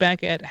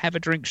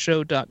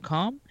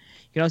feedback@haveadrinkshow.com. You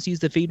can also use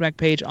the feedback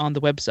page on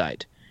the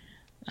website.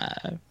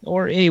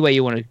 Or any way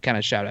you want to kind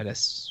of shout at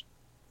us.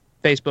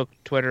 Facebook,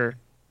 Twitter.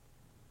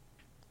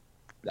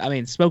 I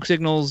mean, smoke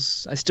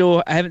signals. I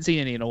haven't seen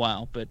any in a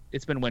while, but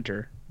it's been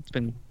winter. It's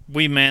been.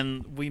 We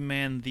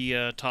man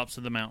the tops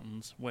of the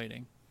mountains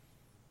waiting.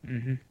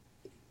 Mm-hmm.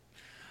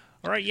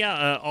 All right,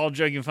 yeah. All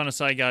joking fun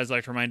aside, guys, I'd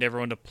like to remind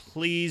everyone to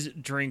please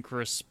drink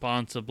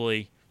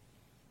responsibly.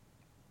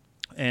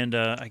 And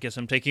I guess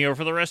I'm taking over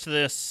for the rest of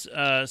this.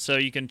 So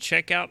you can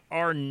check out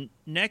our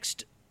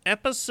next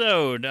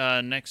episode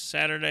next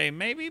Saturday,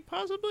 maybe,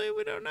 possibly,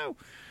 we don't know.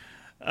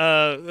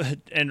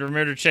 And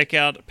remember to check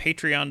out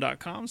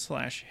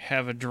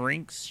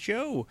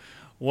patreon.com/haveadrinkshow.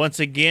 Once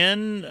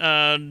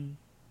again,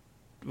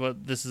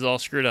 this is all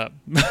screwed up.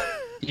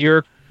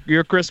 You're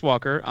Chris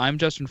Walker. I'm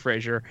Justin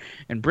Frazier,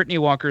 and Brittany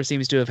Walker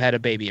seems to have had a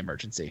baby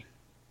emergency.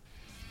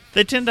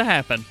 They tend to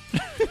happen.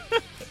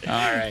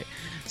 All right.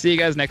 See you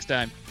guys next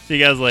time. See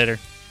you guys later.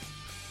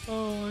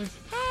 Bye.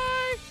 Bye.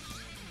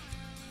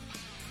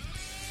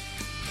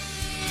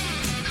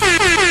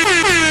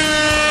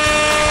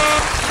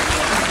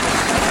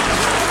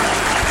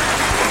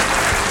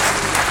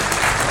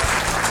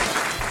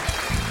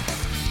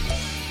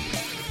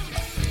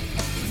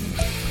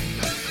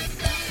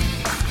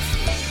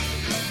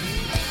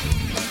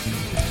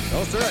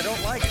 No, sir, I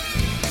don't like it.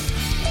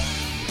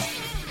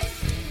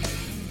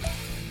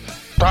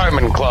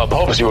 Diamond Club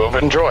hopes you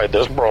have enjoyed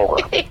this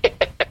program.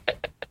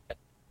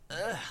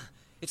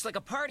 It's like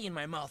a party in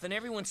my mouth and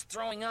everyone's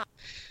throwing up.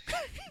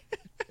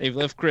 They've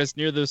left Chris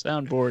near the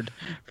soundboard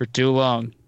for too long.